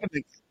legend.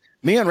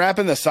 Me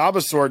unwrapping the Saba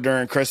sword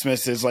during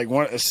Christmas is like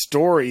a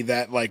story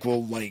that like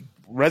will like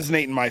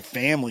resonate in my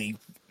family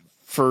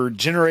for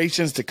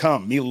generations to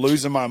come. Me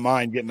losing my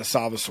mind getting a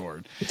Saba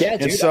sword. Yeah,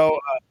 dude. And so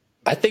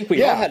I think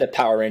we all had a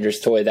Power Rangers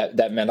toy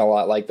that meant a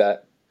lot like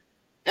that.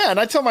 Yeah,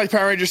 and I tell my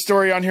Power Ranger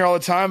story on here all the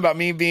time about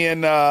me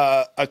being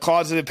a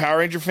closeted Power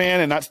Ranger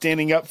fan and not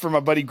standing up for my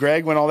buddy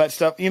Greg when all that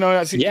stuff,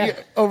 I see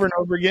over and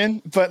over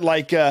again. But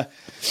like, yeah,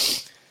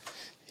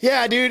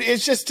 dude,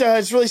 it's just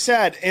it's really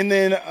sad. And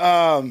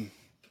then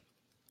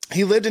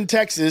he lived in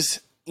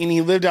Texas and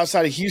he lived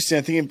outside of Houston.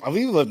 I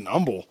believe he lived in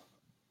Humble.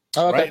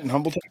 Oh, okay. Right in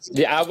Humble, Texas.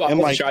 Yeah, I'm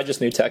like, sure. I just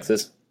knew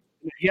Texas.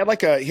 He had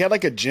like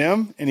a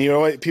gym,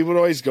 and people would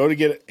always go to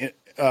get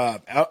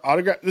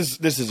autograph.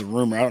 This is a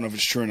rumor. I don't know if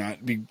it's true or not.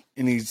 He'd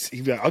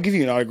be like, I'll give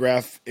you an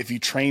autograph if you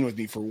train with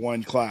me for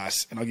one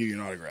class, and I'll give you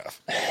an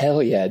autograph.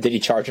 Hell yeah! Did he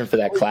charge him for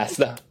that class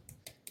though?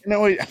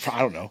 No, I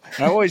don't know.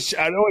 I'd always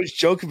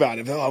joke about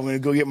it. Oh, I'm going to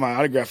go get my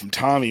autograph from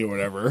Tommy or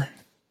whatever,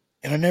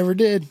 and I never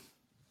did.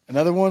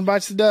 Another one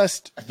bites the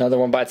dust.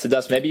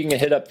 Maybe you can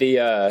hit up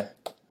the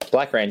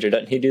Black Ranger.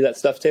 Doesn't he do that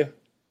stuff too?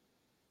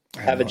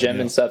 Have a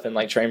gym and stuff and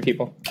like train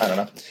people? I don't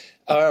know.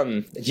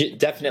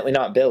 Definitely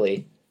not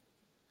Billy.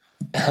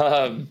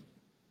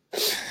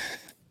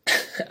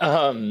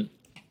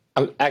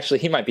 Actually,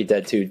 he might be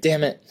dead too.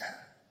 Damn it.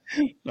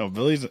 No,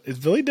 is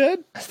Billy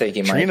dead? I think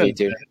he might be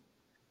too.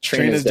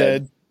 Trina's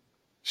dead.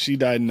 She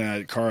died in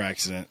a car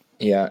accident.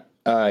 Yeah.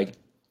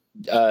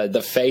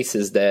 The face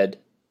is dead.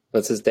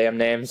 What's his damn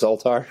name?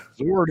 Zoltar?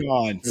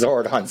 Zordon.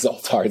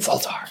 Zoltar.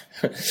 Zoltar.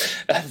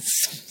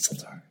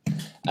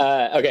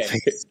 Okay.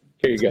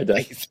 Here you go,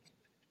 Doug.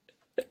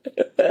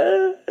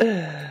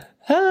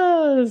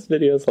 This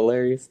video is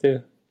hilarious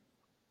too.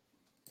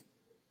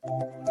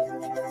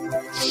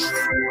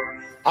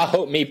 I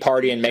hope me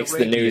partying makes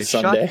the news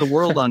someday. Shocked the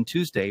world on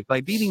Tuesday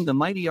by beating the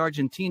mighty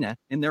Argentina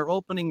in their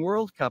opening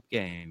World Cup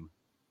game.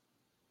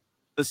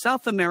 The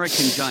South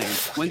American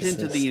Giants went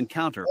into the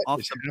encounter off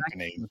the back of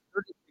the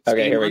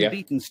 36-game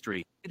unbeaten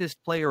streak.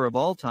 Greatest player of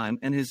all time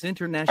and his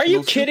international. Are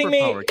you kidding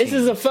me? This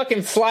is a fucking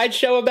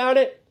slideshow about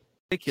it.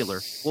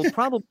 Will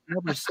probably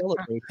never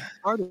celebrate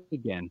party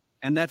again,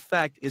 and that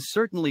fact is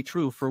certainly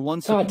true for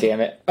one. God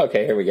damn it!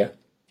 Okay, here we go.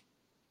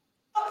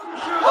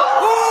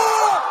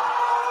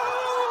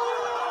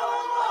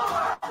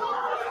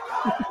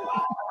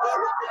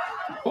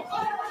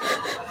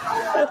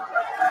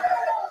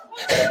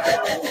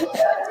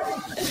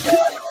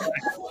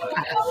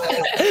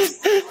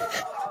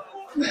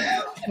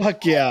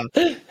 Fuck yeah.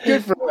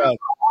 Good for him.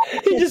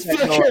 He just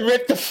fucking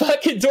ripped the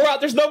fucking door out.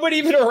 There's nobody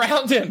even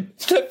around him.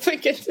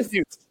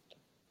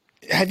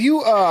 Have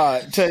you,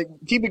 to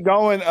keep it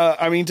going,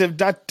 to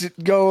not to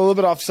go a little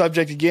bit off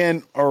subject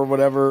again or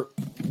whatever,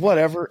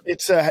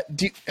 it's, have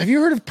you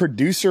heard of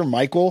producer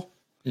Michael?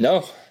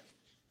 No.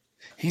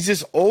 He's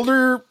this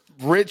older,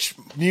 rich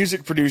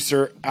music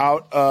producer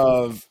out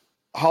of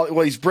Hollywood.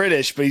 Well, he's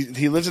British, but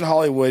he lives in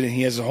Hollywood, and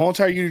he has a whole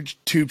entire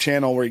YouTube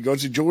channel where he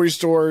goes to jewelry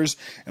stores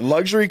and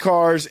luxury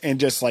cars, and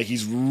just like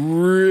he's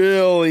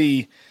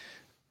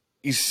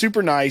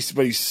super nice,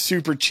 but he's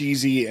super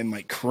cheesy and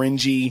like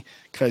cringy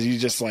because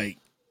he's just like,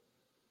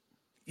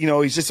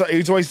 he's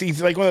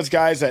like one of those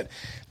guys that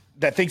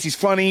thinks he's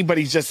funny, but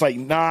he's just like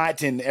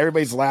not, and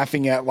everybody's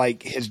laughing at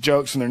like his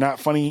jokes when they're not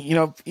funny.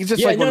 He's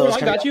just like one of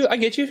those. I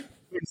get you.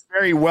 He's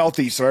very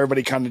wealthy, so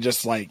everybody kind of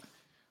just like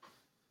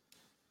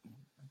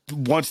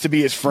wants to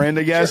be his friend,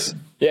 I guess. Sure.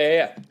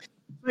 Yeah.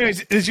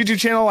 Anyways, his YouTube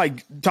channel,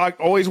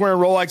 always wearing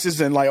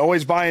Rolexes and like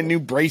always buying new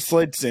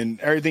bracelets and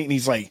everything. And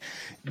he's like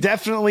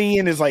definitely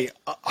in his like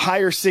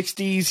higher 60s.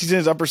 He's in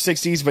his upper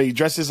 60s, but he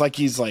dresses like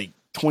he's like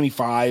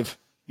 25,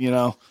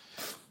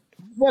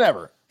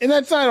 whatever. And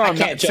that's not, I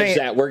can't judge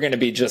that. We're going to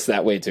be just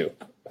that way too.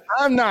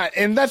 I'm not,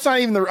 and that's not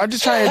even I'm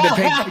just trying to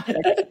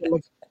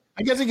paint.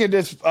 I guess I could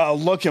just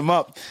look him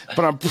up,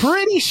 but I'm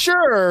pretty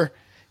sure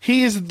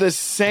he's the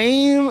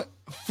same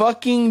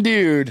fucking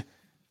dude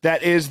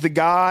that is the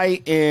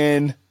guy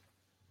in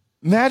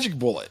Magic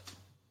Bullet.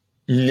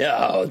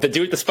 No, the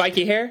dude with the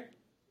spiky hair?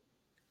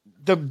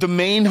 The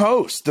main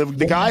host, the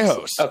guy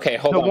host. Okay,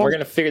 hold on. We're going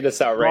to figure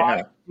this out right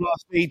now.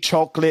 Fluffy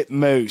chocolate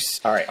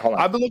mousse. All right, hold on.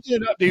 I've been looking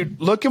it up,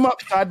 dude. Look him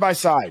up side by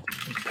side.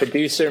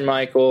 Producer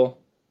Michael.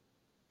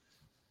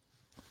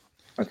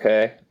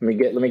 Okay, let me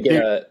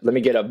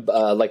get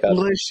a like a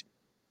English.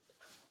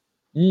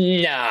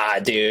 Nah,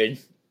 dude.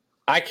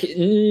 I can,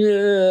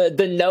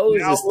 the nose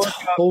Now is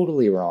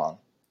totally wrong.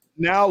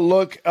 Now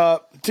look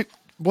up.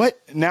 What?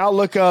 Now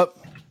look up.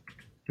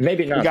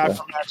 Maybe not. The guy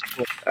from Magic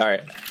Bullet. All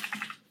right.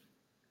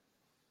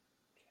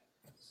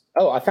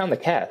 Oh, I found the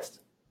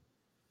cast.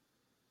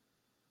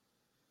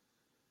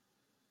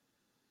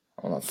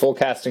 Hold on. Full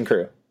cast and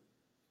crew.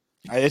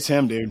 It's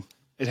him, dude.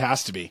 It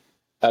has to be.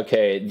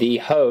 Okay, the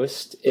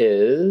host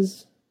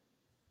is...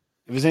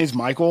 If his name's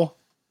Michael?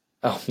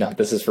 Oh, no,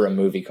 this is for a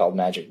movie called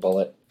Magic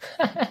Bullet.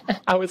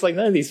 I was like,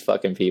 none of these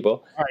fucking people.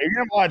 All right, you're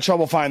going to have a lot of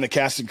trouble finding the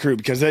cast and crew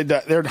because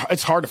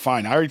it's hard to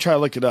find. I already tried to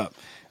look it up.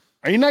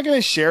 Are you not going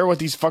to share what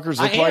these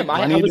fuckers look like?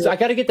 I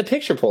got to get the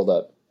picture pulled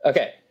up.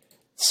 Okay,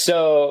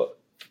 so...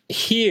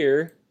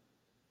 Here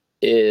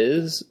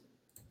is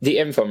the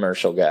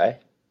infomercial guy.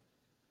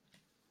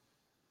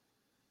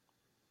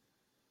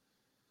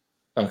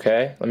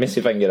 Okay, let me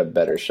see if I can get a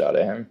better shot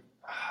of him.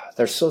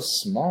 They're so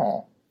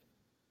small.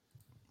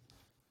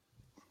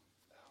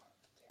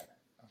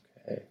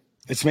 Okay.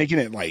 It's making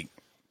it like...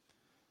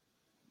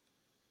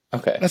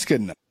 Okay. That's good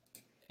enough.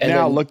 And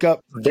now look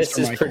up... This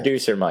is Michael.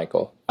 Producer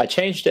Michael. I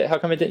changed it. How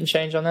come it didn't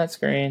change on that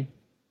screen?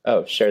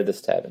 Oh, share this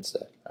tab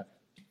instead. Okay.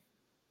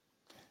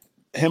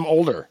 Him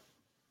older.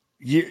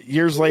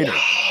 Years later.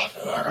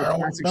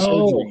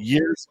 No.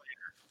 Years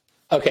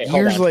later. Okay,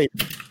 years later.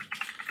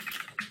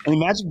 I mean,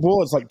 Magic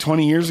Bullet's like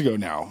 20 years ago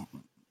now.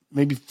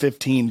 Maybe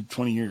 15,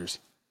 20 years.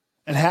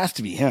 It has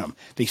to be him.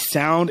 They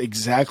sound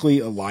exactly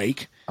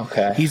alike.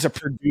 Okay. He's a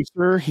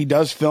producer. He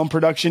does film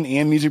production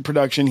and music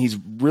production. He's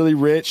really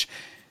rich.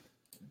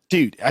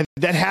 Dude,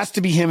 that has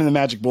to be him in the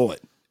Magic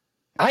Bullet.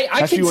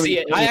 I can see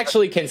it. I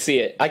actually can see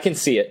it. I can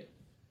see it.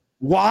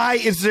 Why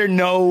is there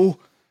no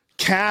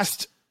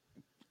casting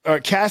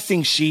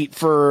sheet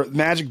for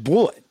Magic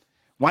Bullet?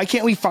 Why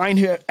can't we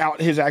find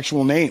out his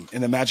actual name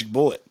in the Magic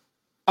Bullet?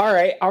 All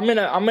right, I'm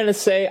gonna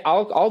say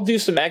I'll do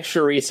some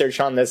extra research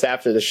on this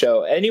after the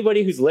show.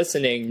 Anybody who's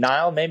listening,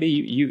 Niall, maybe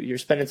you're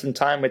spending some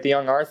time with the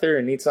young Arthur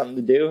and need something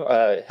to do.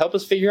 Help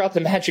us figure out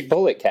the Magic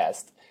Bullet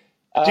cast.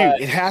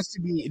 Dude, it has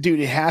to be. Dude,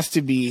 it has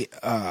to be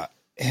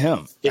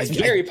him. It's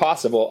very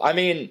possible. I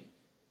mean,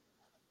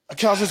 I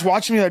was just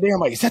watching the other day. I'm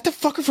like, is that the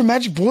fucker from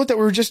Magic Bullet that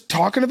we were just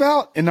talking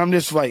about? And I'm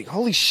just like,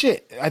 holy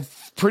shit! I'm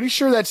pretty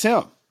sure that's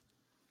him.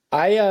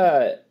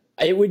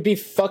 It would be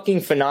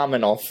fucking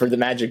phenomenal for the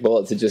Magic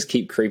Bullet to just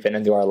keep creeping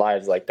into our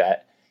lives like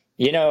that.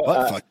 You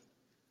know,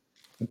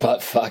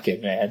 but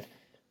fucking man.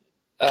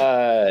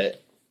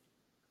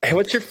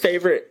 What's your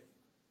favorite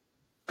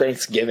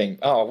Thanksgiving?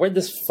 Oh, where'd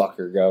this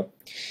fucker go?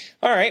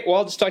 All right, well,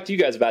 I'll just talk to you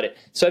guys about it.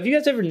 So have you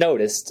guys ever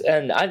noticed,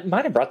 and I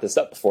might have brought this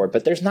up before,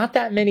 but there's not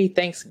that many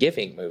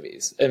Thanksgiving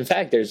movies. In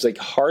fact, there's like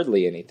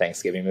hardly any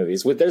Thanksgiving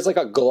movies. There's like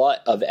a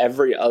glut of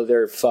every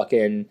other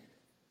fucking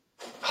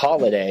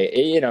holiday,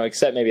 you know,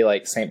 except maybe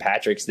like St.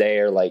 Patrick's Day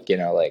or like, you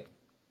know, like,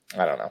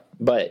 I don't know.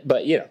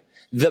 But you know,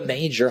 the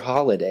major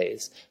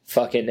holidays,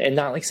 fucking, and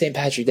not like St.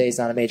 Patrick's Day is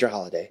not a major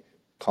holiday.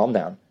 Calm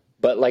down.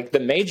 But like the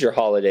major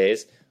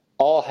holidays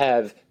all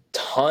have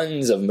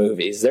tons of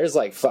movies. There's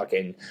like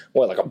fucking,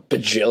 like a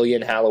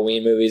bajillion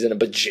Halloween movies and a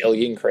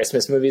bajillion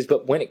Christmas movies.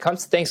 But when it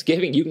comes to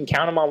Thanksgiving, you can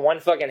count them on one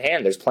fucking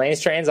hand. There's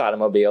Planes, Trains,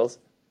 Automobiles,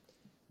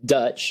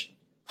 Dutch,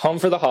 Home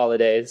for the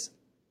Holidays,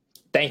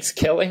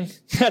 Thanksgiving.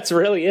 That's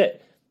really it.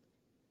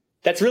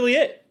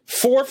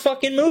 4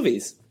 fucking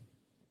movies.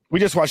 We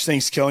just watched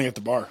Thanksgiving at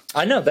the bar.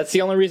 I know. That's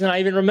the only reason I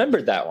even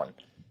remembered that one.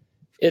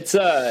 It's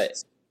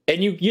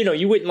and you know,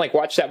 you wouldn't like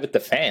watch that with the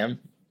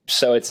fam.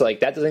 So it's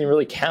like, that doesn't even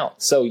really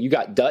count. So you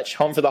got Dutch,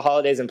 Home for the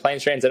Holidays, and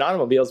Planes, Trains, and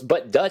Automobiles.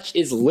 But Dutch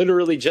is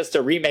literally just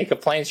a remake of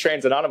Planes,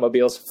 Trains, and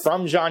Automobiles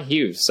from John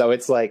Hughes. So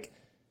it's like,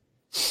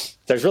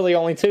 there's really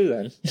only 2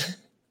 then.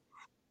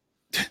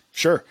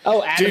 Sure.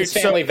 Oh, Addams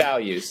Family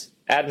Values.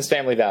 Addams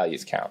Family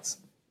Values counts.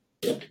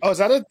 Oh, is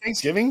that a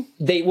Thanksgiving?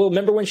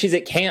 Remember when she's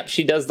at camp,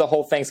 she does the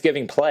whole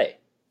Thanksgiving play.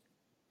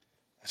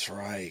 That's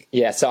right.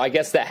 Yeah, so I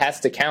guess that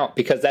has to count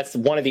because that's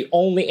one of the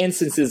only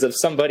instances of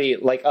somebody,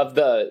 like, of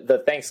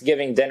the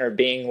Thanksgiving dinner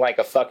being, like,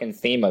 a fucking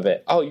theme of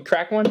it. Oh, you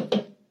crack one?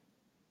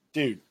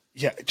 Dude,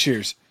 yeah,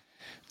 cheers.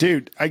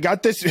 Dude, I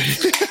got this.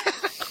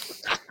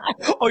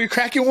 Oh, you're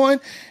cracking one?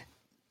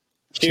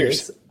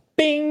 Cheers.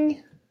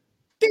 Bing.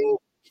 Ding.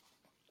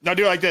 No,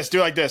 do it like this. Do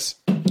it like this.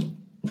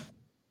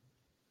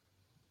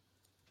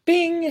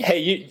 Bing.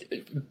 Hey,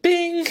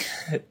 Bing.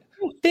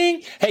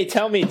 Bing. Hey,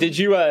 tell me, did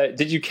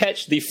you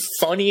catch the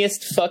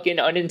funniest fucking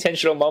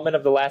unintentional moment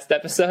of the last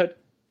episode?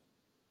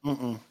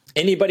 Mm-mm.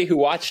 Anybody who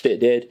watched it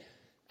did.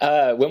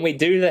 When we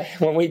do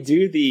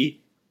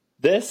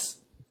this,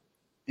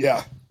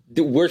 Yeah.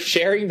 we're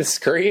sharing the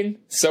screen,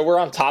 so we're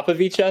on top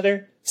of each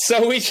other.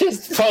 So we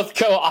just both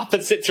go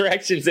opposite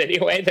directions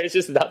anyway. There's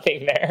just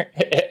nothing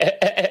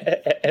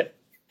there.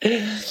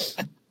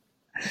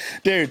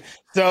 Dude,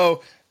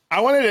 so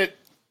I wanted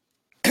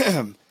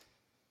to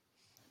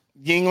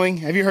Yuengling.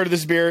 Have you heard of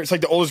this beer? It's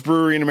like the oldest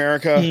brewery in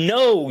America.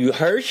 No,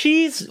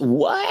 Hershey's?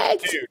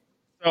 What? Dude.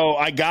 So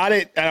I got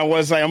it, and I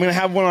was like, I'm going to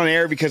have one on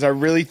air because I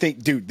really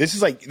think, dude, this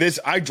is like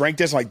this. I drank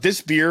this, like, this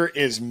beer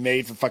is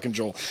made for fucking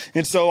Joel.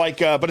 And so, like,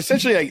 but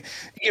essentially, like,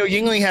 you know,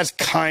 Yuengling has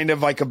kind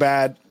of like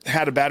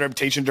had a bad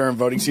reputation during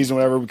voting season,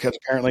 whatever, because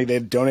apparently they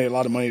donated a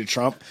lot of money to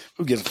Trump.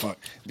 Who gives a fuck?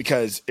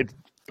 Because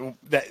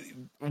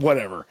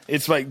whatever.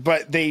 It's like,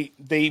 but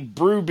they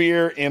brew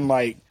beer in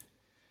like,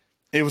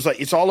 it was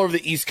like, it's all over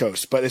the East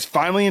Coast, but it's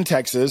finally in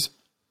Texas.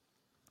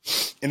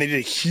 And they did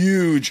a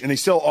huge, and they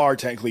still are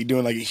technically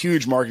doing like a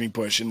huge marketing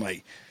push, and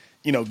like,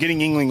 you know, getting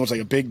Yuengling was like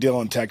a big deal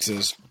in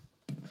Texas.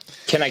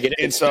 Can I get it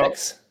in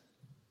specs?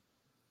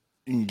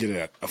 You can get it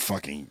at a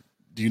fucking.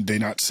 Do they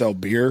not sell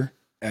beer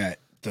at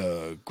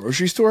the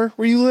grocery store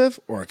where you live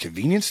or a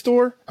convenience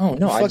store? Oh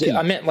no,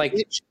 I meant like.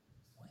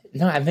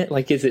 No, I meant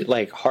like, is it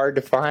like hard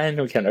to find,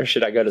 or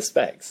should I go to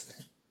specs?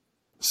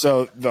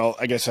 So, well,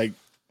 I guess I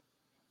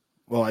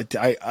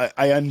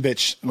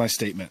unbitched my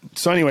statement.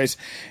 So, anyways.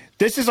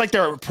 This is like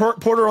their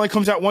porter only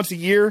comes out once a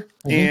year,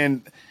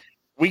 and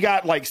we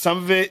got like some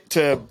of it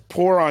to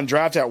pour on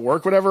draft at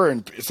work, whatever.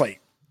 And it's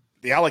like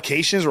the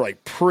allocations are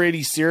like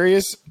pretty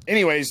serious.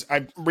 Anyways,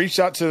 I reached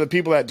out to the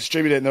people that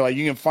distribute it, and they're like,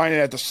 you can find it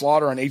at the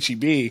Slaughter on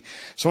HEB.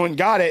 So I went and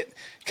got it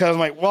because I'm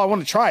like, well, I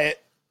want to try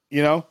it,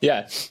 you know?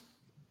 Yeah.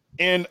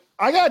 And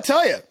I got to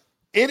tell you,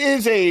 it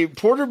is a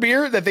porter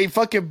beer that they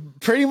fucking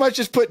pretty much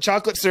just put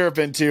chocolate syrup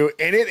into,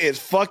 and it is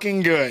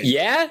fucking good.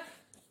 Yeah?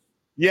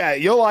 Yeah,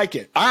 you'll like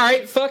it. All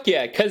right, fuck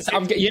yeah, because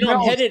I'm headed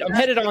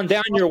on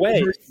down your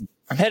way.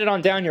 I'm headed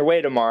on down your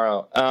way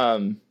tomorrow.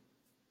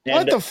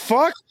 What the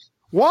fuck?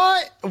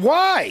 Why?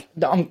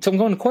 I'm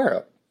going to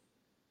Cuero.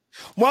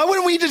 Why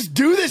wouldn't we just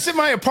do this in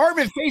my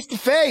apartment face to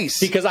face?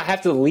 Because I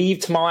have to leave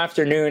tomorrow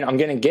afternoon. I'm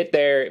going to get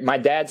there. My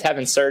dad's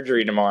having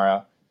surgery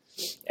tomorrow,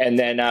 and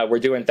then we're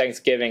doing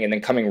Thanksgiving, and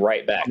then coming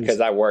right back because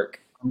I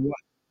work.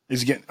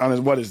 Is he getting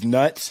on his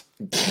nuts?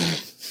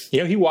 You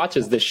know, he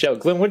watches this show.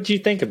 Glenn, what did you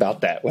think about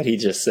that, what he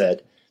just said?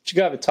 You should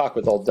go have a talk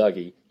with old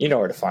Dougie. You know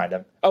where to find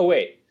him. Oh,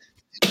 wait.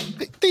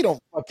 They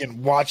don't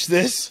fucking watch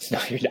this.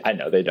 No, I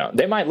know they don't.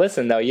 They might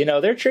listen, though. You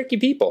know, they're tricky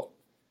people.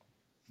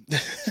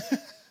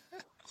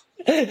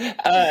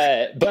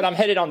 But I'm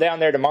headed on down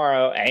there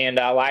tomorrow, and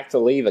I like to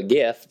leave a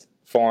gift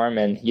for him.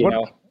 And, you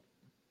know.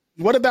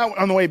 What about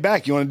on the way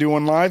back? You want to do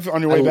one live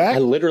on your way back?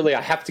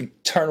 I have to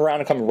turn around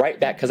and come right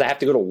back because I have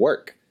to go to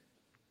work.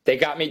 They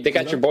got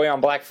your boy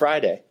on Black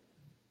Friday.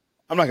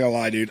 I'm not going to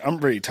lie, dude. I'm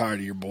pretty tired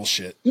of your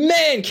bullshit.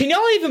 Man, can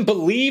y'all even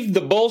believe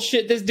the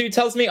bullshit this dude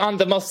tells me on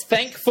the most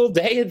thankful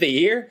day of the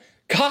year?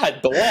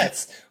 God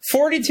bless.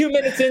 42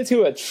 minutes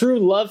into a true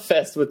love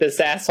fest with this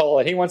asshole,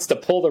 and he wants to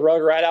pull the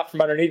rug right out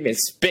from underneath me and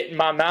spit in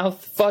my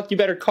mouth. Fuck, you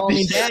better call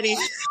me daddy.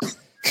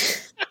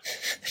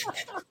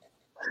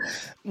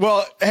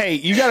 Well, hey,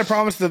 you got to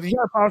promise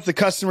the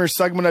customers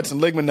Sugma Nuts and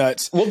Ligma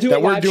Nuts. We'll do a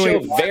live show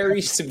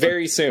very,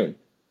 very soon.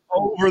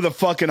 Over the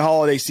fucking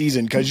holiday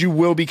season, because you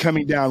will be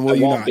coming down, will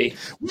you not? Will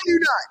you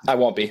not? I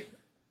won't be.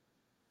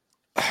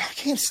 I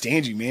can't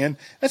stand you, man.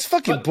 That's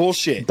fucking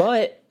bullshit.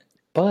 But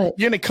you're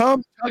gonna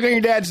come tug on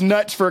your dad's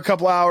nuts for a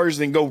couple hours,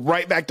 then go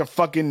right back to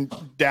fucking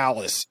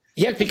Dallas.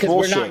 Yeah, because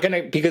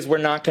we're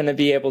not gonna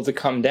be able to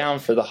come down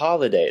for the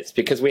holidays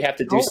because we have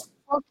to do. Don't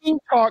fucking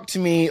talk to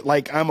me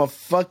like I'm a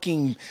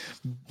fucking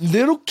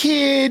little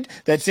kid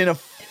that's in a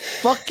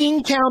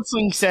fucking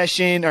counseling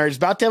session or is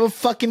about to have a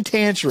fucking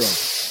tantrum. You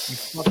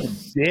fucking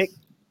dick.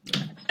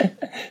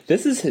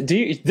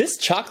 This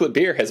chocolate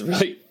beer has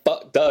really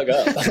fucked Doug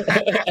up.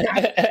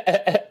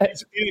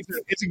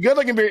 It's a good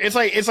looking beer. It's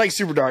like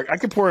super dark. I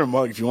could pour in a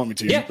mug if you want me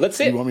to. Yeah, let's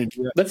see it. You want me to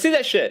do that? Let's see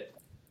that shit.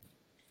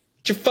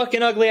 Get your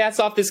fucking ugly ass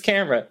off this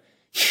camera.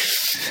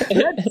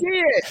 Let's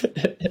see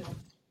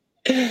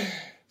it.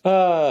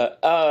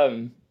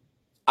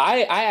 I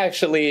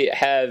actually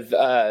have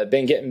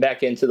been getting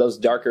back into those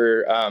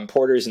darker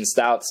porters and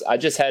stouts. I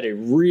just had a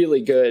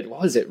really good,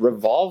 what was it,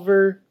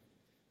 Revolver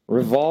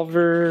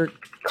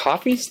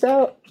coffee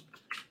stout?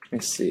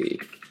 Let's see.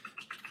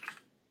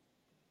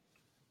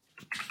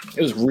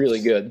 It was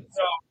really good.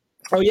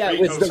 Oh yeah, it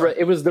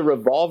was the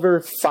Revolver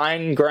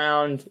Fire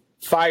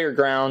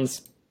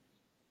Grounds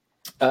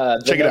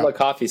vanilla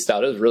coffee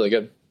stout. It was really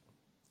good.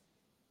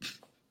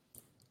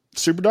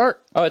 Super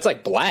dark? Oh, it's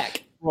like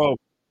black. Whoa.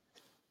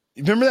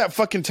 Remember that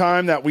fucking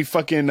time that we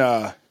fucking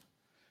got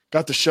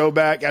the show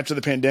back after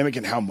the pandemic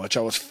and how much I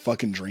was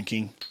fucking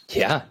drinking?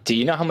 Yeah. Do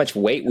you know how much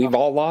weight we've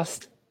all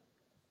lost?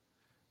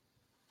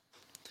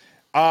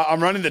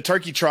 I'm running the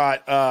turkey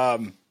trot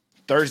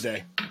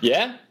Thursday.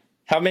 Yeah?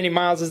 How many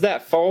miles is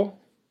that, 4?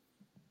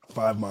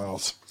 5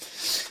 miles.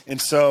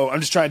 And so I'm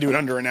just trying to do it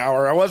under an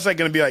hour. I was like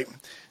going to be like,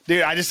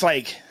 dude, I just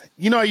like,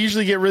 I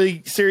usually get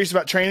really serious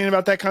about training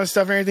about that kind of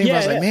stuff and everything. Yeah,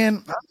 but I was like,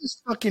 man, I'm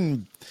just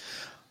fucking,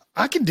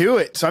 I can do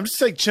it. So I'm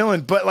just like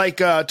chilling. But like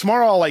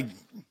tomorrow,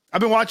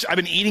 I've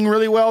been eating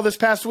really well this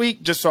past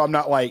week, just so I'm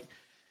not like,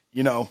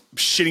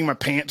 shitting my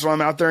pants while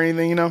I'm out there or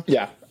anything,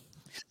 Yeah.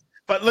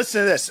 But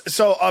listen to this.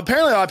 So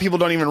apparently a lot of people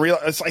don't even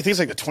realize. I think it's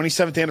like the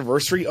 27th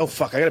anniversary. Oh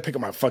fuck! I got to pick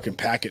up my fucking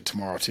packet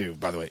tomorrow too.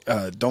 By the way,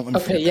 don't let me.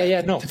 Okay.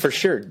 Yeah. No, for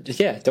sure.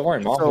 Yeah. Don't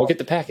worry, Mom. We'll get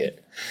the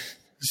packet.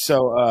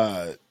 So,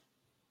 well,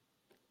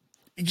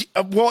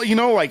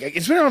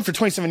 it's been around for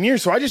 27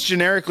 years. So I just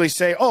generically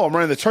say, "Oh, I'm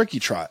running the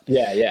turkey trot."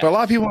 Yeah. But a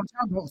lot of people in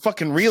town don't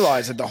fucking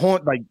realize that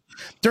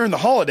during the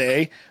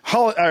holiday,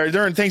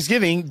 during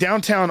Thanksgiving,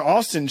 downtown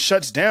Austin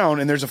shuts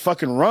down and there's a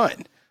fucking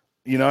run.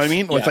 You know what I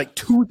mean? With like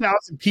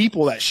 2,000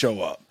 people that show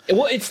up.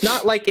 Well, it's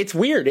not like it's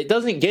weird. It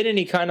doesn't get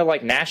any kind of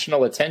like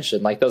national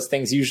attention like those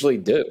things usually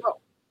do.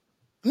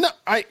 No,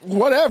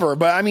 whatever.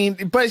 But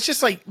but it's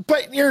just like,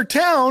 but your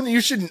town, you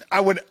shouldn't.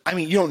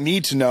 You don't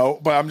need to know.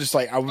 But I'm just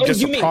like, I would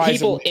just. You mean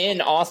people in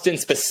Austin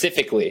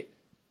specifically?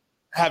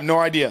 Have no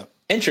idea.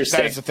 Interesting.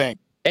 That's the thing.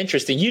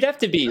 Interesting. You'd have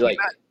to be like,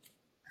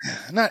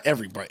 not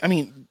everybody.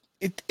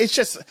 It's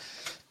just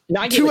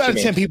 2 out of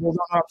 10 people don't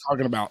know what I'm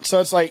talking about.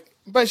 So it's like.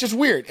 But it's just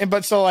weird.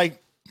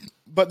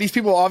 But these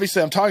people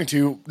obviously I'm talking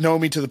to know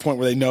me to the point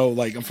where they know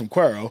like I'm from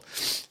Cuero.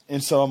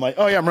 And so I'm like,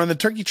 oh yeah, I'm running the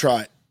turkey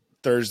trot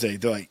Thursday.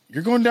 They're like,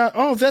 you're going down.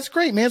 Oh, that's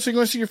great, man. So you're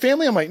going to see your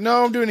family? I'm like,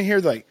 no, I'm doing it here.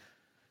 They're like,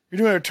 you're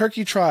doing a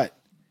turkey trot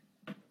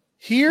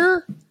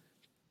here?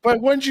 But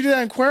why didn't you do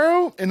that in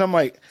Cuero? And I'm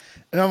like,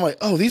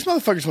 oh, these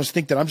motherfuckers must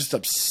think that I'm just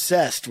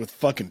obsessed with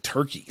fucking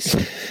turkeys.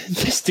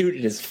 This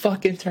dude is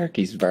fucking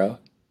turkeys, bro.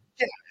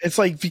 Yeah, it's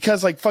like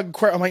because like fucking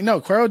Cuero. I'm like, no,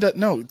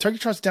 Turkey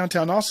Trot's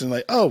downtown Austin.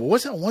 Like, oh,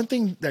 what's that one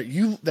thing that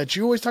you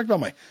always talked about?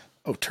 I'm like,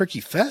 oh,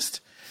 Turkey Fest.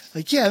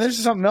 Like, yeah, there's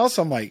something else.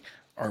 I'm like,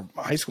 are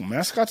high school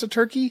mascots a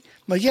turkey? I'm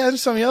like, yeah,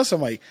 there's something else.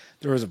 I'm like,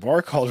 there was a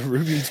bar called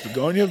Ruby's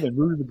Begonia. And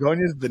Ruby's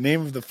Begonia is the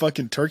name of the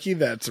fucking turkey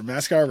that's a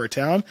mascot of our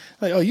town. I'm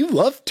like, oh, you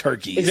love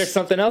turkeys. Is there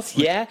something else?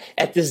 Yeah,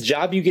 at this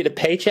job you get a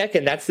paycheck,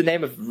 and that's the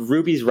name of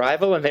Ruby's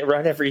rival, and they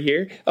run every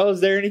year. Oh,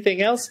 is there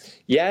anything else?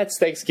 Yeah, it's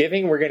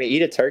Thanksgiving. We're gonna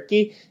eat a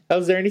turkey. Oh,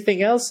 is there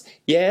anything else?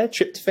 Yeah,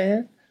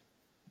 tryptophan.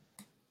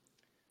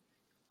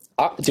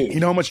 Dude,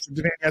 you know how much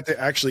tryptophan you have to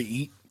actually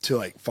eat to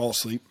like fall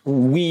asleep?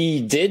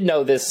 We did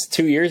know this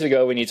 2 years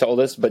ago when you told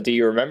us, but do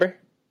you remember?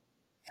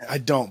 I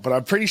don't, but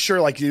I'm pretty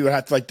sure like you would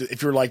have to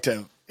if you were like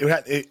to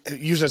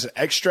use it as an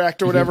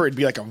extract or whatever, it'd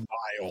be like a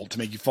vial to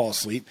make you fall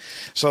asleep.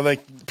 So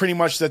like pretty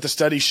much that the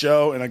studies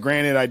show, and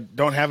granted I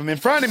don't have them in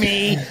front of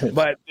me,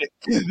 but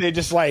they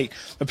just like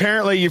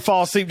apparently you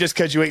fall asleep just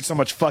because you ate so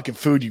much fucking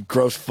food, you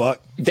gross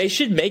fuck. They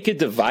should make a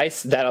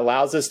device that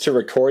allows us to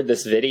record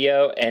this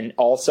video and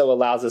also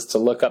allows us to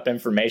look up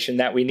information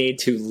that we need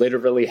to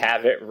literally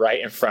have it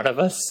right in front of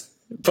us.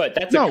 But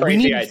that's a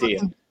crazy idea.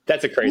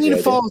 That's a crazy idea. We need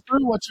to follow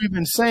through what we've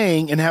been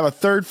saying and have a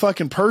third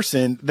fucking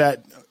person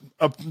that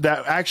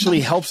actually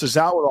helps us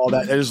out with all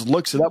that. That just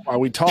looks it up while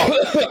we talk.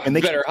 And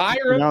they better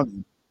hire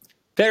him.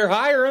 Better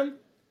hire him.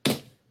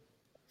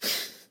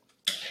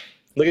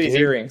 Look at these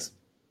earrings.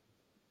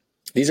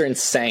 These are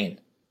insane.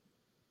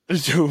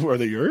 Are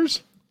they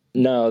yours?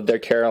 No, they're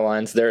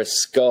Caroline's. They're a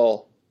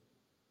skull,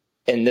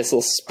 and this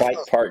little spike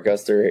part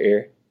goes through her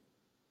ear.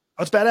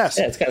 That's badass.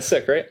 Yeah, it's kind of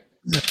sick, right?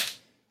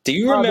 Do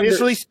you remember?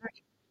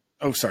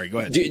 Oh, sorry. Go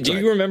ahead. Do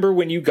you remember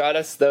when you got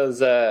us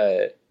those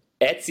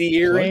Etsy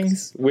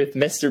earrings with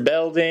Mr.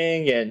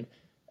 Belding and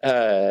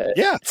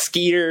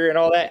Skeeter and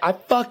all that?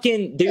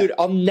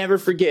 I'll never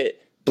forget.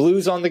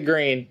 Blues on the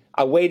Green.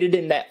 I waited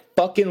in that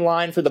fucking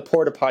line for the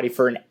porta potty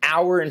for an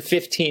hour and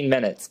 15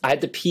 minutes. I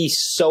had to pee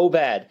so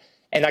bad,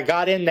 and I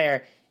got in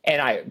there and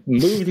I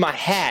moved my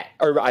hat,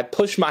 or I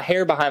pushed my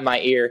hair behind my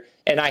ear,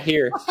 and I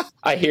hear,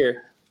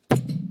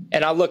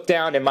 and I look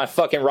down and my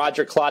fucking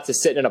Roger Klotz is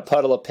sitting in a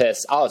puddle of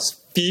piss. I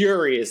was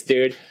furious,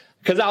 dude,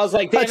 because I was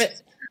like, damn it.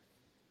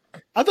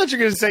 I thought you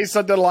were going to say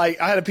something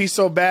like, I had to pee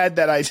so bad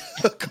that I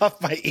took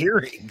off my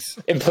earrings.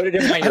 And put it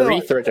in my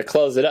urethra to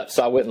close it up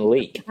so I wouldn't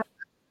leak.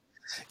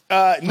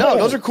 No,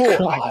 those are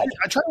cool. I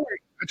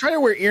try to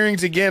wear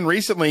earrings again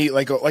recently,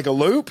 like a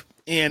loop,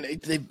 and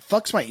it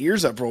fucks my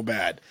ears up real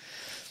bad.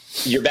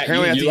 You're back.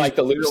 You like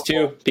the loops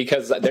too,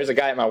 because there's a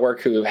guy at my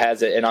work who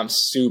has it, and I'm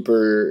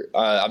super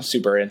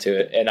into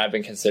it, and I've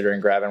been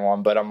considering grabbing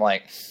one, but I'm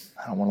like,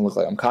 I don't want to look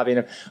like I'm copying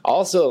him.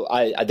 Also,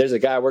 there's a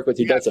guy I work with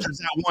who does it.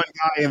 That one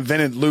guy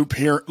invented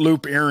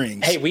loop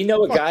earrings. Hey, we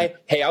know a guy.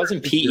 Hey, I was in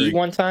PE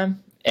one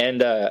time,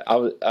 and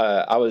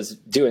I was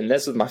doing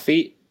this with my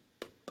feet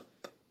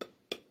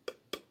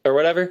or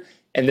whatever,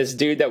 and this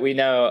dude that we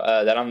know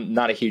that I'm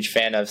not a huge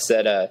fan of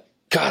said,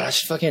 God,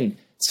 it's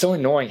so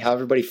annoying how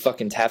everybody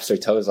fucking taps their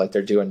toes like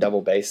they're doing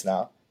double bass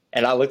now.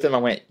 And I looked at him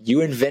and I went,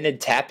 you invented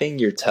tapping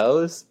your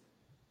toes?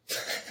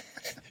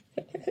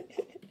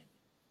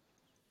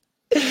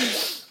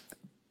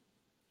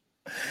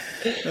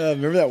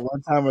 Remember that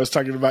one time I was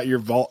talking about your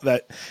vault,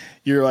 that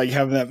you're like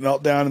having that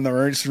meltdown in the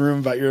emergency room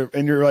about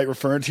and you're like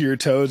referring to your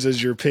toads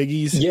as your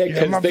piggies. Yeah,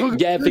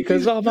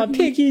 because all my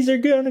piggies are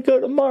gonna go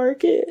to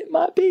market.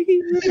 My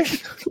piggies are gonna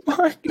go to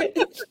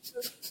market.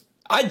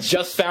 I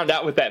just found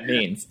out what that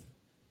means.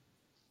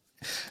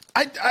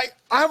 I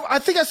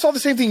think I saw the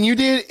same thing you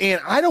did,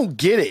 and I don't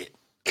get it.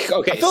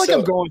 Okay, I feel like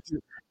I'm going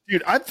through,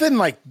 dude. I've been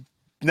like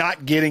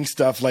not getting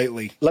stuff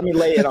lately. Let me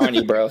lay it on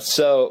you, bro.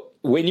 So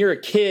when you're a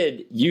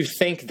kid, you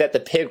think that the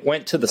pig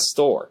went to the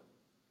store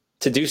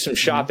to do some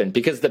shopping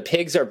because the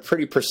pigs are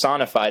pretty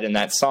personified in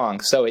that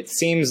song. So it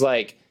seems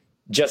like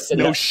just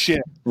no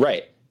shit,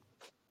 right?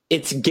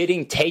 It's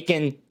getting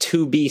taken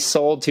to be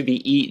sold to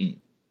be eaten.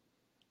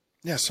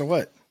 Yeah. So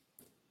what?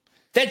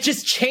 That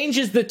just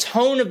changes the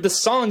tone of the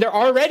song. They're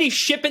already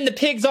shipping the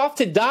pigs off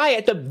to die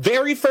at the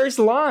very first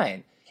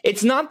line.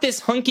 It's not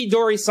this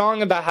hunky-dory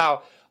song about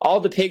how all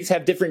the pigs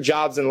have different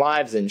jobs and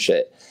lives and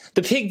shit.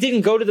 The pig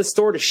didn't go to the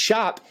store to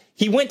shop.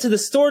 He went to the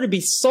store to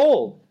be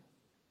sold.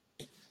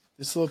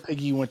 This little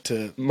piggy went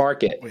to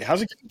market. Wait,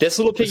 how's it? This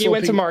little piggy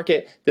went to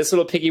market. This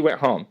little piggy went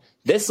home.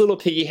 This little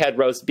piggy had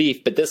roast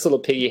beef, but this little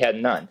piggy had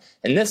none.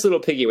 And this little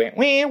piggy went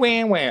wah,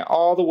 wah, wah,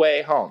 all the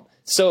way home.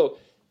 So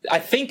I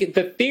think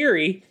the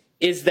theory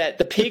is that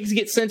the pigs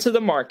get sent to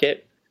the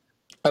market.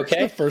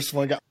 Okay. The first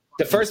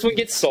one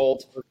gets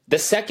sold. The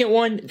second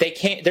one,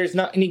 there's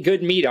not any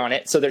good meat on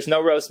it, so there's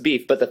no roast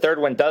beef. But the third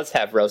one does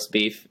have roast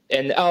beef.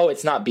 And,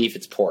 it's not beef,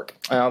 it's pork.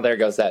 Oh, there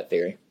goes that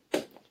theory.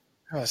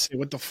 I see.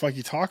 What the fuck are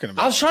you talking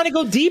about? I was trying to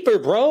go deeper,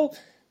 bro.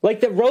 Like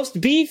the roast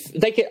beef,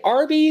 like at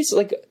Arby's,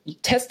 like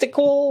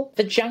testicle,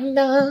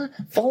 vagina,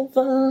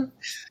 vulva.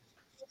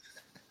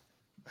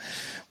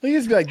 He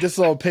used to be like this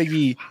little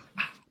piggy.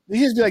 He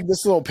used to be like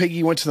this little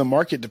piggy went to the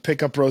market to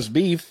pick up roast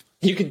beef.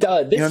 You could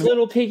this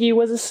little piggy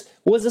was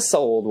a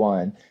sold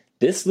one.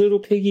 This little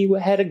piggy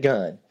had a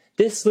gun.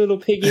 This little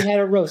piggy had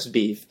a roast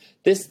beef.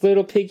 This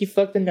little piggy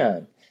fucked a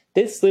nun.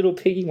 This little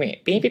piggy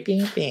went bing bing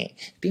bing bing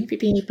bing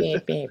bing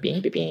bing bing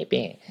bing bing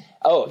bing.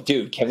 Oh,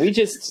 dude, can we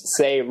just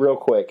say real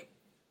quick,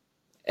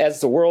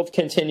 as the world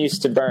continues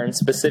to burn,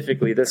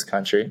 specifically this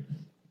country,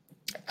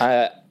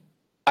 I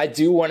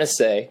do want to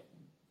say,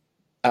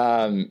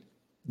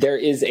 there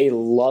is a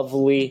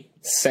lovely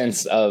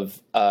sense of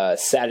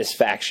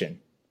satisfaction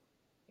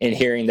in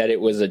hearing that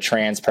it was a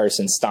trans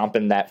person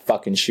stomping that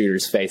fucking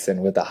shooter's face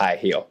in with a high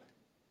heel.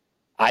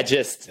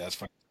 That's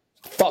funny.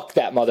 Fuck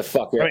that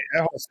motherfucker. Right,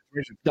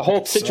 the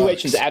whole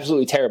situation's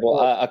absolutely terrible.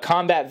 A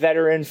combat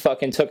veteran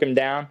fucking took him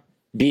down,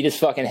 beat his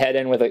fucking head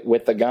in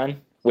with the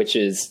gun, which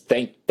is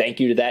thank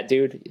you to that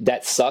dude.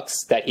 That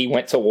sucks that he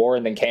went to war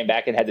and then came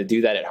back and had to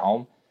do that at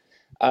home.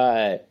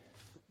 But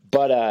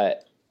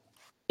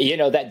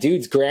that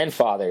dude's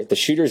grandfather, the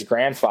shooter's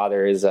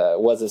grandfather,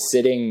 was a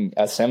sitting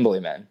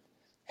assemblyman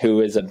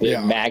who is a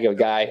big MAGA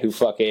guy who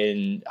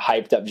fucking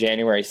hyped up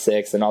January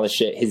 6th and all this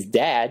shit. His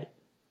dad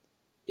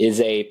is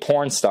a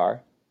porn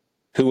star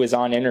who was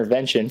on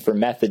intervention for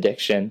meth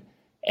addiction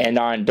and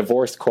on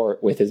divorce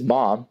court with his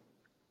mom.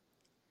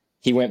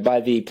 He went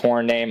by the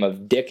porn name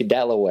of Dick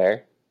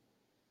Delaware.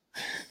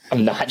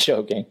 I'm not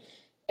joking.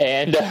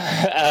 And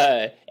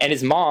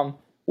his mom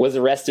was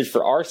arrested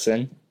for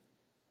arson.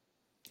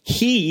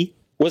 He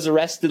was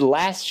arrested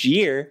last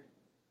year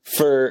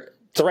for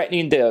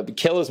threatening to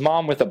kill his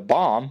mom with a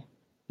bomb,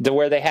 to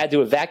where they had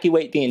to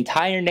evacuate the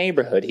entire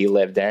neighborhood he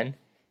lived in.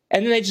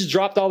 And then they just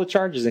dropped all the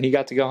charges and he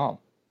got to go home.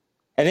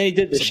 And then he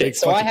did this shit.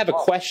 So I have a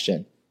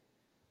question.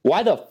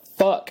 Why the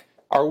fuck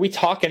are we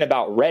talking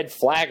about red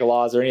flag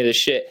laws or any of this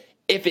shit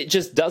if it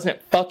just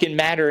doesn't fucking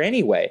matter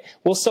anyway?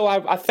 Well, so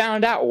I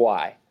found out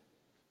why.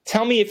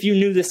 Tell me if you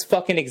knew this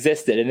fucking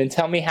existed, and then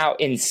tell me how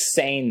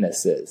insane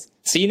this is.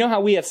 So you know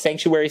how we have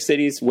sanctuary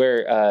cities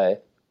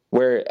where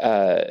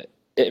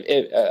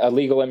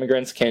illegal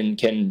immigrants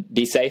can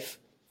be safe?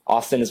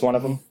 Austin is one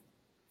of them.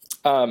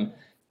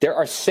 There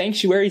are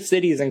sanctuary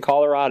cities in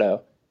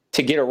Colorado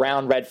to get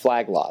around red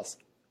flag laws.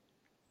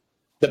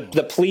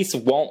 The police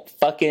won't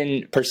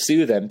fucking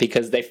pursue them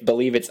because they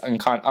believe it's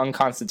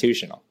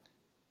unconstitutional.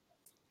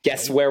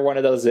 Guess where one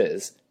of those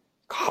is?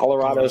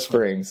 Colorado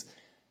Springs.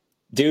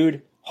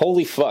 Dude,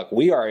 holy fuck.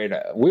 We're in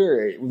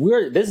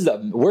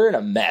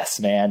a mess,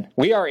 man.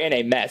 We are in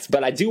a mess.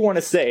 But I do want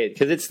to say it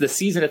because it's the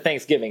season of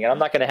Thanksgiving and I'm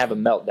not going to have a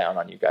meltdown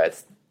on you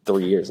guys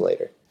 3 years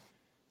later.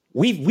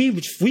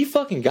 We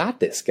fucking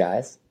got this,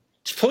 guys.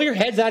 Just pull your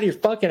heads out of your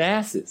fucking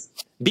asses.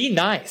 Be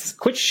nice.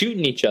 Quit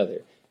shooting each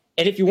other.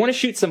 And if you want to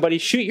shoot somebody,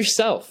 shoot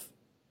yourself.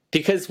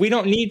 Because we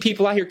don't need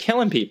people out here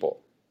killing people.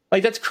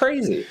 Like, that's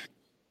crazy.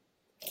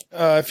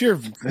 If you're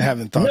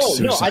having thoughts,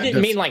 no, I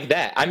didn't mean like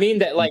that. I mean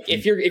that, like,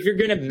 if you're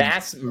gonna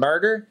mass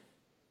murder,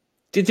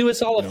 to do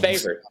us all a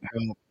favor.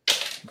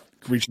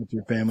 Reach out to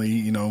your family.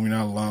 You're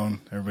not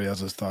alone. Everybody has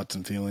those thoughts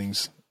and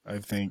feelings, I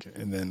think.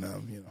 And then,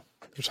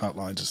 there's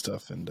hotlines and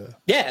stuff. And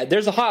yeah,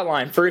 there's a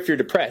hotline for if you're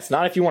depressed,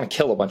 not if you want to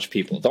kill a bunch of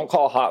people. Don't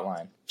call a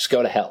hotline. Just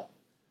go to hell.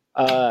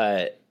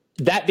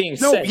 that being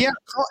said,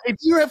 if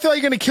you feel like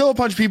you're going to kill a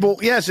bunch of people,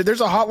 yes, if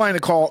there's a hotline to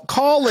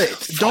call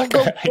it. Don't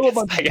go kill a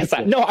bunch of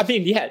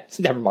people.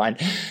 Never mind.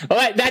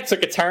 Well, that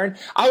took a turn.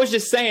 I was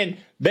just saying,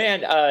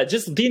 man,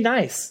 just be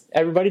nice.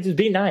 Everybody just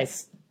be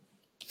nice.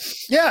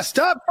 Yeah,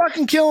 stop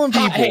fucking killing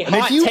people.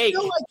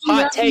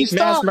 Hot take,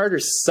 mass murder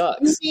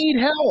sucks. You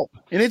need help.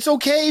 And it's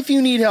okay if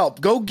you need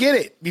help. Go get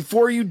it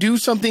before you do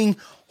something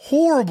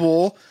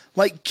horrible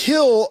like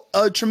kill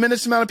a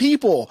tremendous amount of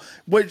people.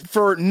 But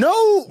for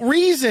no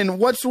reason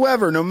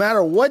whatsoever, no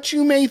matter what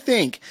you may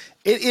think,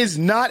 it is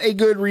not a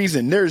good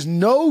reason. There's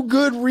no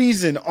good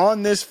reason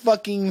on this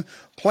fucking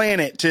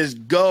planet to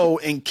go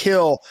and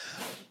kill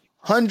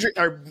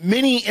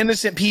many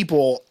innocent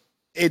people.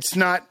 It's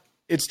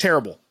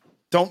terrible.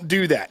 Don't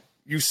do that.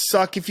 You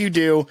suck if you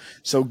do,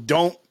 so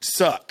don't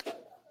suck.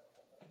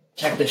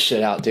 Check this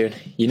shit out, dude.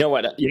 You know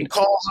what? You can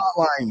call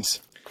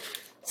hotlines.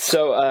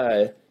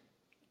 So,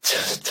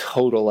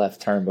 total left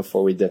turn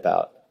before we dip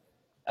out.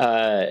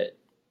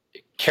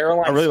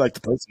 Caroline. I really like the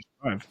PlayStation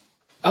 5.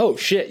 Oh,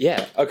 shit,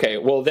 yeah. Okay,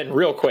 well, then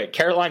real quick.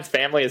 Caroline's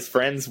family is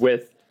friends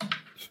with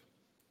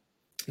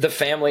the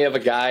family of a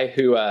guy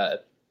who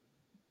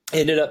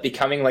ended up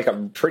becoming like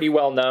a pretty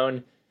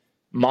well-known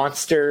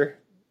monster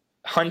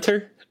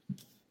hunter.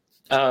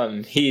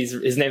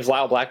 His name's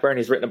Lyle Blackburn.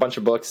 He's written a bunch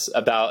of books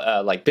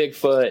about like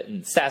Bigfoot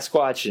and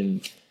Sasquatch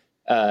and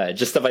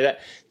just stuff like that.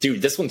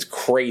 Dude, this one's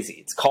crazy.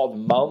 It's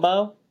called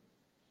Momo.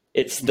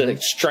 It's the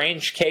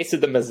strange case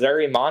of the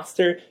Missouri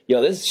monster.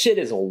 Yo, this shit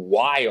is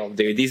wild,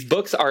 dude. These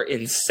books are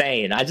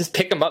insane. I just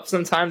pick them up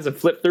sometimes and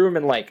flip through them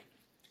and like,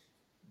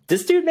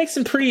 this dude makes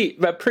a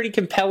pretty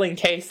compelling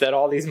case that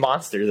all these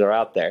monsters are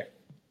out there.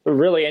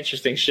 Really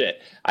interesting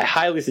shit. I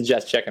highly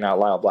suggest checking out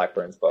Lyle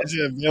Blackburn's book. Is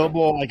it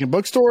available like in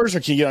bookstores, or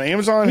can you get it on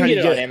Amazon? You can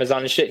get it on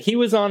Amazon and shit. He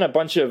was on a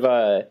bunch of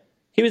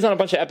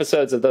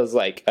episodes of those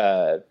like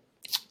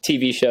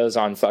TV shows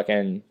on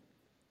fucking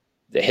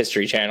the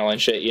History Channel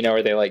and shit. You know,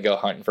 where they like go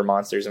hunting for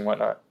monsters and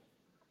whatnot.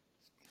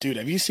 Dude,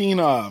 have you seen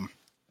how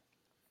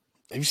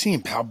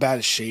bad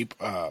a shape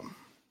that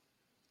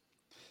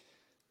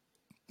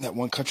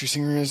one country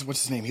singer is?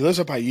 What's his name? He lives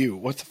up by you.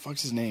 What the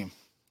fuck's his name?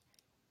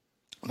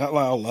 Not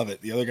Lyle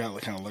Lovett. The other guy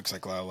kind of looks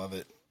like Lyle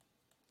Lovett.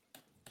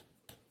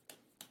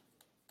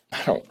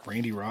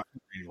 Randy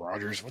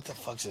Rogers. What the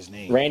fuck's his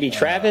name? Randy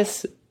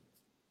Travis?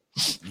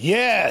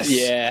 Yes.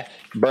 Yeah.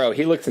 Bro,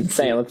 he looks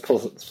insane. Let's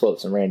pull up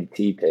some Randy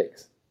T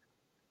pics.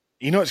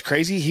 You know what's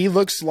crazy? He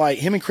looks like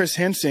him and Chris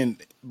Henson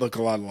look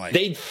a lot alike.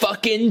 They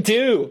fucking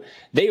do.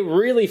 They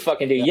really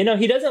fucking do. Yeah. You know,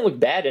 he doesn't look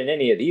bad in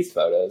any of these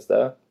photos,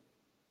 though.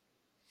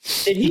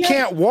 He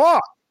can't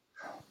walk.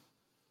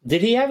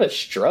 Did he have a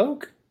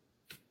stroke?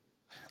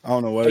 I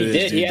don't know what it is. He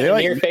did. He had a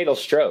near fatal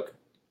stroke.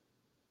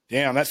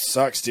 Damn, that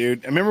sucks,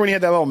 dude. I remember when he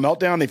had that little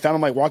meltdown. They found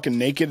him like walking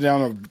naked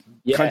down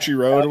a country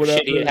road or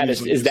whatever.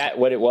 Shit, is that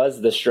what it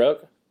was? The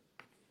stroke?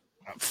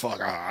 Fuck,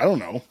 I don't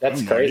know.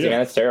 That's crazy, man.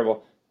 That's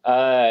terrible.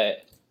 Oh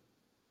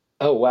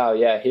wow,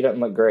 yeah, he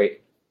doesn't look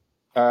great.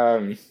 You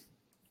know,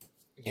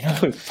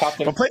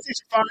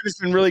 PlayStation 5 has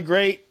been really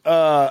great.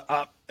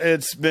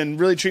 It's been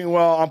really treating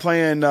well. I'm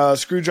playing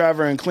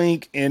Screwdriver and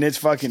Clink, and it's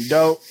fucking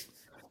dope.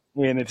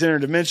 And it's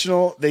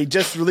interdimensional. They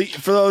just released,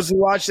 for those who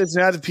watch this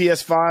and have the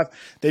PS5,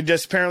 they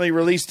just apparently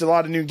released a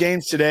lot of new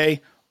games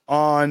today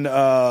on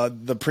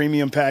the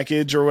premium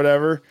package or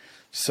whatever.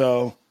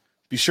 So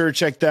be sure to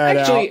check that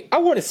out. Actually, I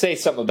want to say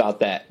something about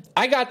that.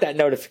 I got that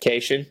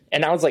notification,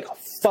 and I was like,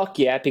 fuck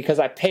yeah, because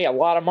I pay a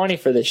lot of money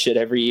for this shit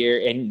every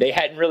year, and they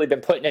hadn't really been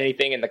putting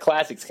anything in the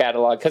Classics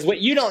catalog. Because what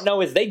you don't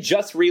know is they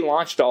just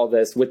relaunched all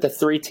this with the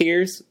 3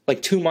 tiers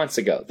like 2 months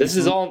ago. This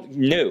is all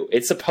new.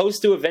 It's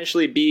supposed to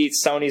eventually be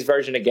Sony's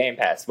version of Game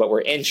Pass, but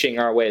we're inching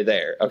our way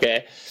there,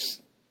 okay?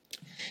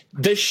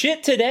 The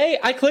shit today,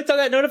 I clicked on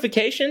that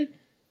notification,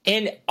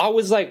 and I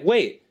was like,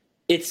 wait,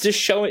 it's just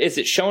showing, is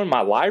it showing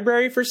my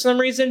library for some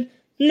reason?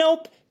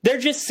 Nope. They're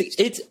just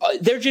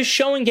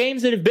showing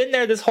games that have been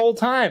there this whole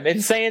time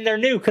and saying they're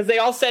new because they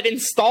all said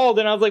installed,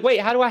 and I was like, wait,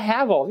 how do I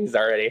have all these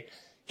already?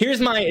 Here's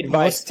my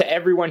advice to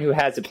everyone who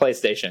has a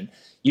PlayStation.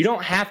 You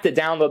don't have to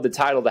download the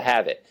title to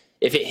have it.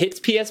 If it hits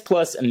PS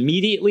Plus,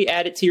 immediately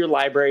add it to your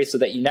library so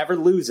that you never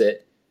lose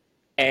it,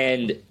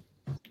 and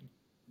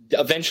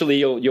eventually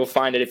you'll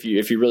find it if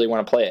you really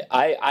want to play it.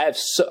 I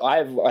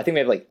think we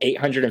have like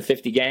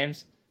 850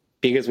 games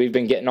because we've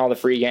been getting all the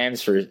free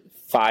games for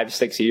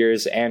 5-6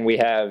 years, and we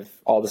have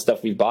all the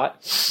stuff we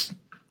bought.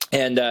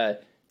 And there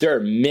are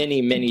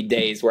many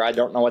days where I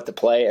don't know what to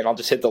play, and I'll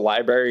just hit the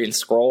library and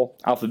scroll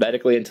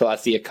alphabetically until I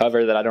see a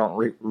cover that I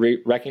don't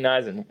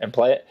recognize and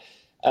play it.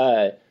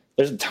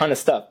 There's a ton of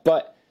stuff,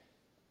 but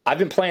I've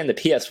been playing the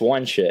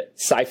PS1 shit,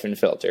 Siphon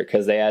Filter,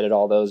 because they added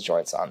all those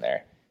joints on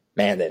there.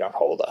 Man, they don't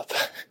hold up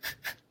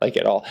like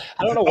at all.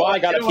 I don't know why I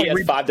got a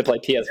PS5 to play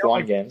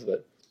PS1 games,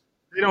 but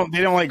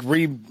They don't like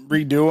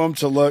redo them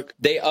to look.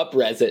 They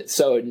up-res it.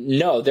 So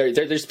no,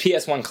 there's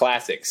PS1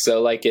 classics.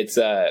 So like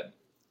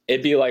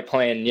it'd be like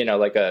playing, you know,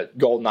 like a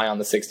GoldenEye on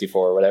the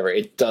 64 or whatever.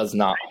 It does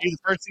not.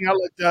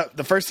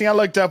 The first thing I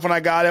looked up when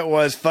I got it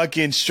was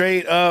fucking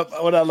straight up.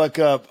 What I look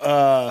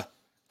up?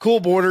 Cool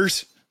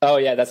Borders. Oh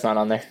yeah, that's not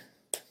on there.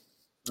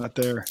 Not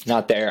there.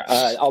 Not there.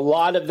 A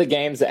lot of the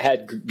games that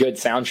had good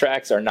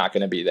soundtracks are not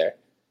going to be there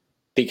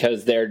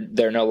because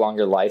they're no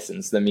longer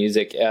licensed. The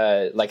music,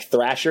 like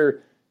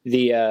Thrasher,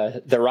 the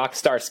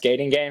Rockstar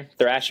skating game,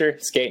 Thrasher,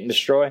 Skate and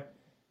Destroy.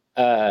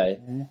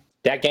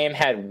 That game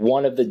had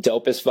one of the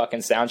dopest fucking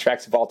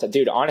soundtracks of all time.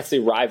 Dude, honestly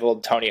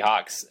rivaled Tony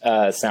Hawk's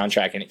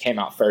soundtrack, and it came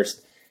out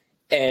first.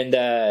 And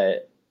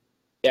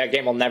that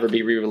game will never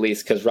be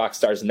re-released because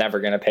Rockstar's never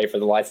going to pay for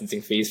the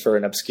licensing fees for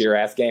an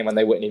obscure-ass game when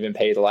they wouldn't even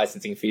pay the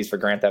licensing fees for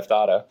Grand Theft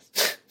Auto.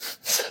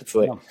 So it's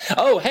like,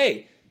 oh,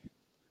 hey.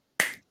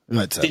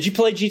 Did you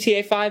play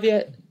GTA 5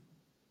 yet?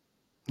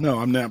 No,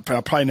 I'm not.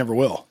 I probably never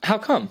will. How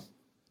come?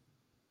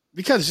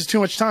 Because it's just too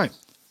much time.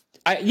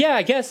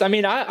 I guess. I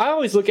mean, I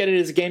always look at it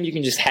as a game you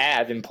can just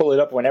have and pull it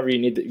up whenever you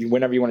need,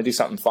 whenever you want to do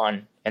something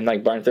fun and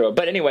like burn through it.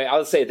 But anyway,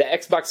 I'll say the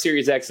Xbox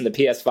Series X and the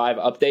PS5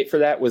 update for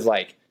that was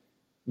like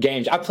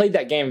games. I played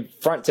that game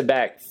front to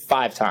back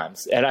 5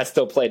 times, and I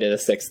still played it a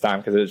 6th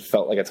time because it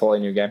felt like a totally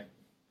new game.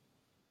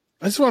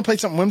 I just want to play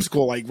something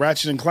whimsical like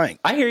Ratchet and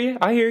Clank. I hear you.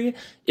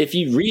 If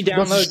you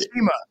re-download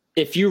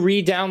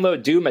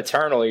Doom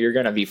Eternal, you're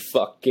gonna be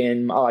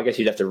fucking. Oh, I guess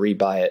you'd have to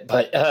re-buy it,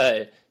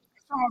 but.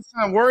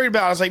 I'm worried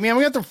about. I was like, man,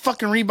 we have to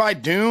fucking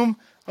rebuy Doom.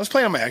 I was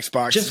playing on my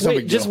Xbox.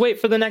 Just wait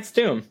for the next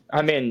Doom.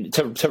 I mean,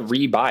 to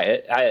rebuy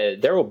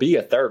it. There will be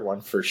a 3rd one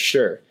for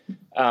sure.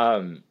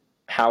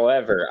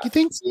 However, you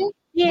think so?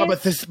 Yeah,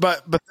 but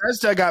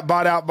Bethesda got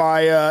bought out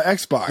by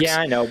Xbox.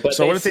 Yeah, I know. But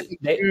so what if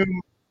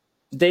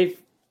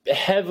they've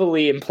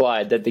heavily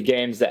implied that the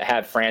games that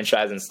have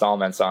franchise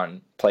installments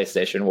on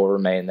PlayStation will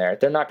remain there.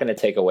 They're not going to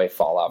take away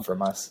Fallout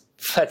from us.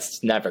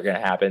 That's never going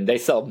to happen. They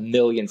sell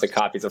millions of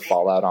copies of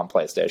Fallout on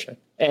PlayStation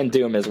and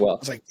Doom as well. I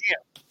was like,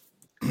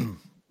 damn.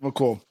 Well,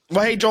 cool.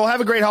 Well, hey, Joel,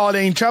 have a great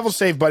holiday and travel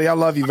safe, buddy. I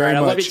love you very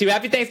much. I love you too.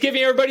 Happy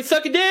Thanksgiving, everybody.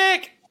 Suck a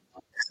dick.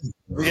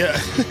 Yeah.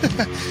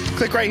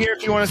 Click right here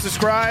if you want to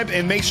subscribe,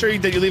 and make sure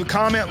that you leave a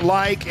comment,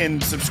 like,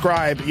 and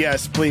subscribe.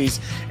 Yes,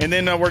 please. And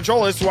then where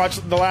Joel is to watch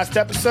the last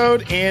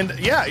episode. And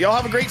yeah, y'all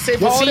have a great safe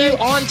holiday. We'll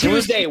see you on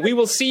Tuesday. We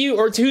will see you,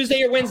 or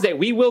Tuesday or Wednesday.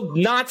 We will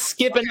not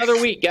skip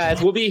another week,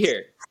 guys. We'll be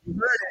here.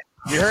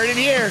 You heard it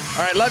here.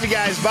 All right, love you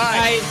guys.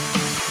 Bye. Bye.